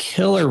just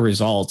killer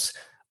results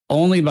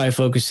only by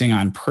focusing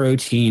on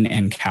protein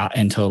and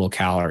total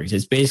calories.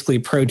 It's basically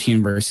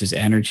protein versus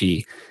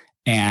energy.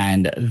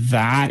 And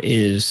that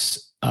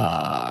is,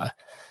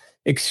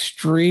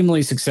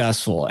 extremely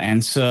successful.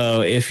 And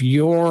so if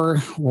your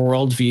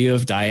worldview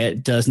of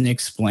diet doesn't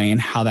explain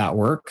how that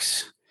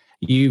works,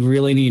 you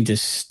really need to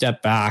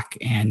step back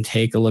and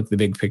take a look at the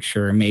big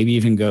picture, maybe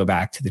even go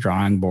back to the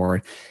drawing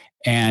board.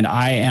 And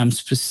I am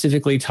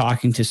specifically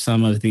talking to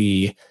some of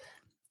the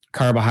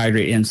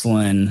carbohydrate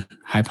insulin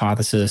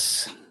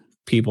hypothesis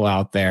people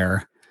out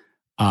there.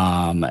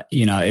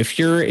 If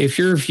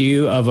your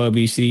view of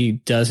obesity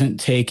doesn't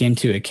take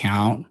into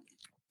account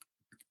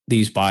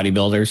these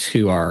bodybuilders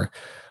who are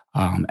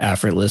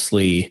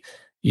effortlessly,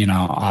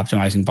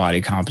 optimizing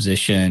body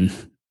composition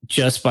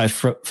just by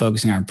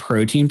focusing on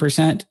protein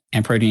percent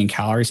and protein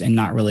calories and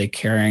not really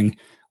caring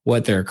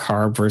what their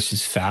carb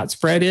versus fat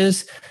spread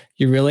is,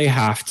 you really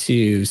have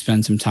to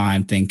spend some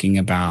time thinking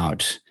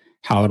about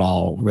how it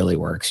all really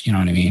works. You know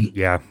what I mean?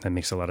 Yeah, that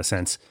makes a lot of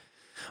sense.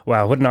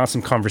 Wow, what an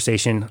awesome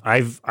conversation.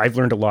 I've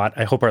learned a lot.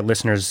 I hope our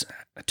listeners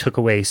took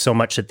away so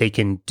much that they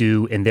can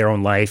do in their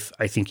own life.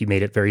 I think you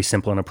made it very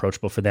simple and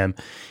approachable for them.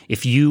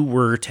 If you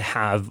were to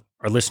have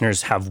our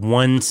listeners have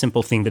one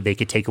simple thing that they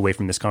could take away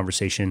from this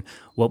conversation,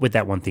 what would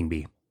that one thing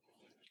be?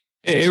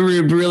 It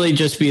would really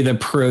just be the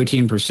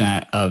protein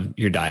percent of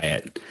your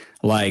diet.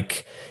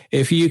 Like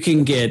if you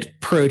can get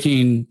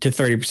protein to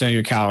 30% of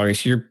your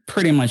calories, you're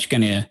pretty much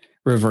going to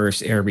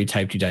reverse every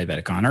type 2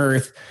 diabetic on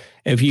earth.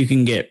 If you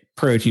can get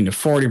protein to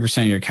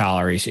 40% of your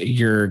calories,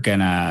 you're going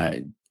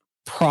to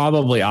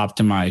probably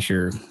optimize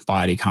your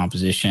body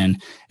composition.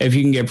 If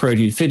you can get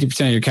protein to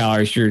 50% of your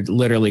calories, you're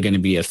literally going to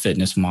be a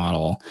fitness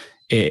model.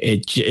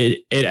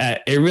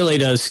 It really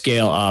does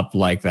scale up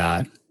like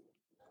that.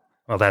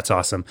 Well, that's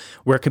awesome.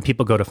 Where can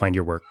people go to find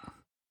your work?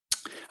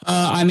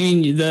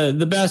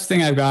 The best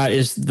thing I've got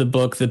is the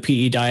book, The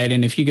PE Diet.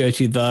 And if you go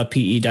to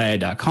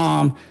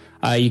thepediet.com,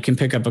 you can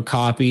pick up a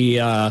copy.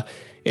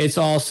 It's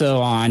also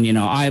on,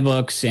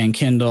 iBooks and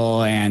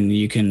Kindle, and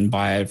you can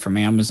buy it from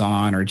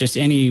Amazon or just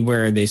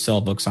anywhere they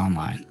sell books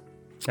online.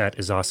 That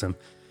is awesome.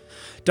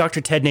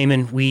 Dr. Ted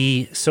Naiman,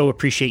 we so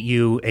appreciate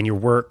you and your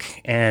work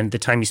and the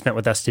time you spent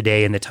with us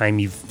today and the time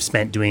you've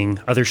spent doing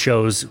other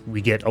shows. We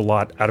get a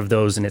lot out of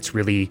those, and it's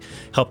really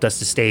helped us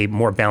to stay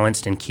more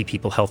balanced and keep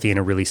people healthy in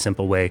a really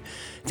simple way.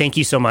 Thank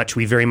you so much.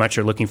 We very much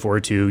are looking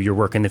forward to your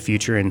work in the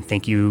future, and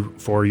thank you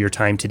for your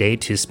time today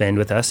to spend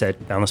with us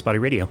at Boundless Body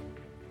Radio.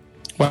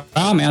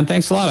 Wow, man.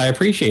 Thanks a lot. I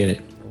appreciate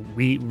it.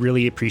 We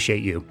really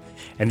appreciate you.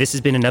 And this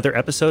has been another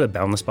episode of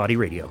Boundless Body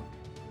Radio.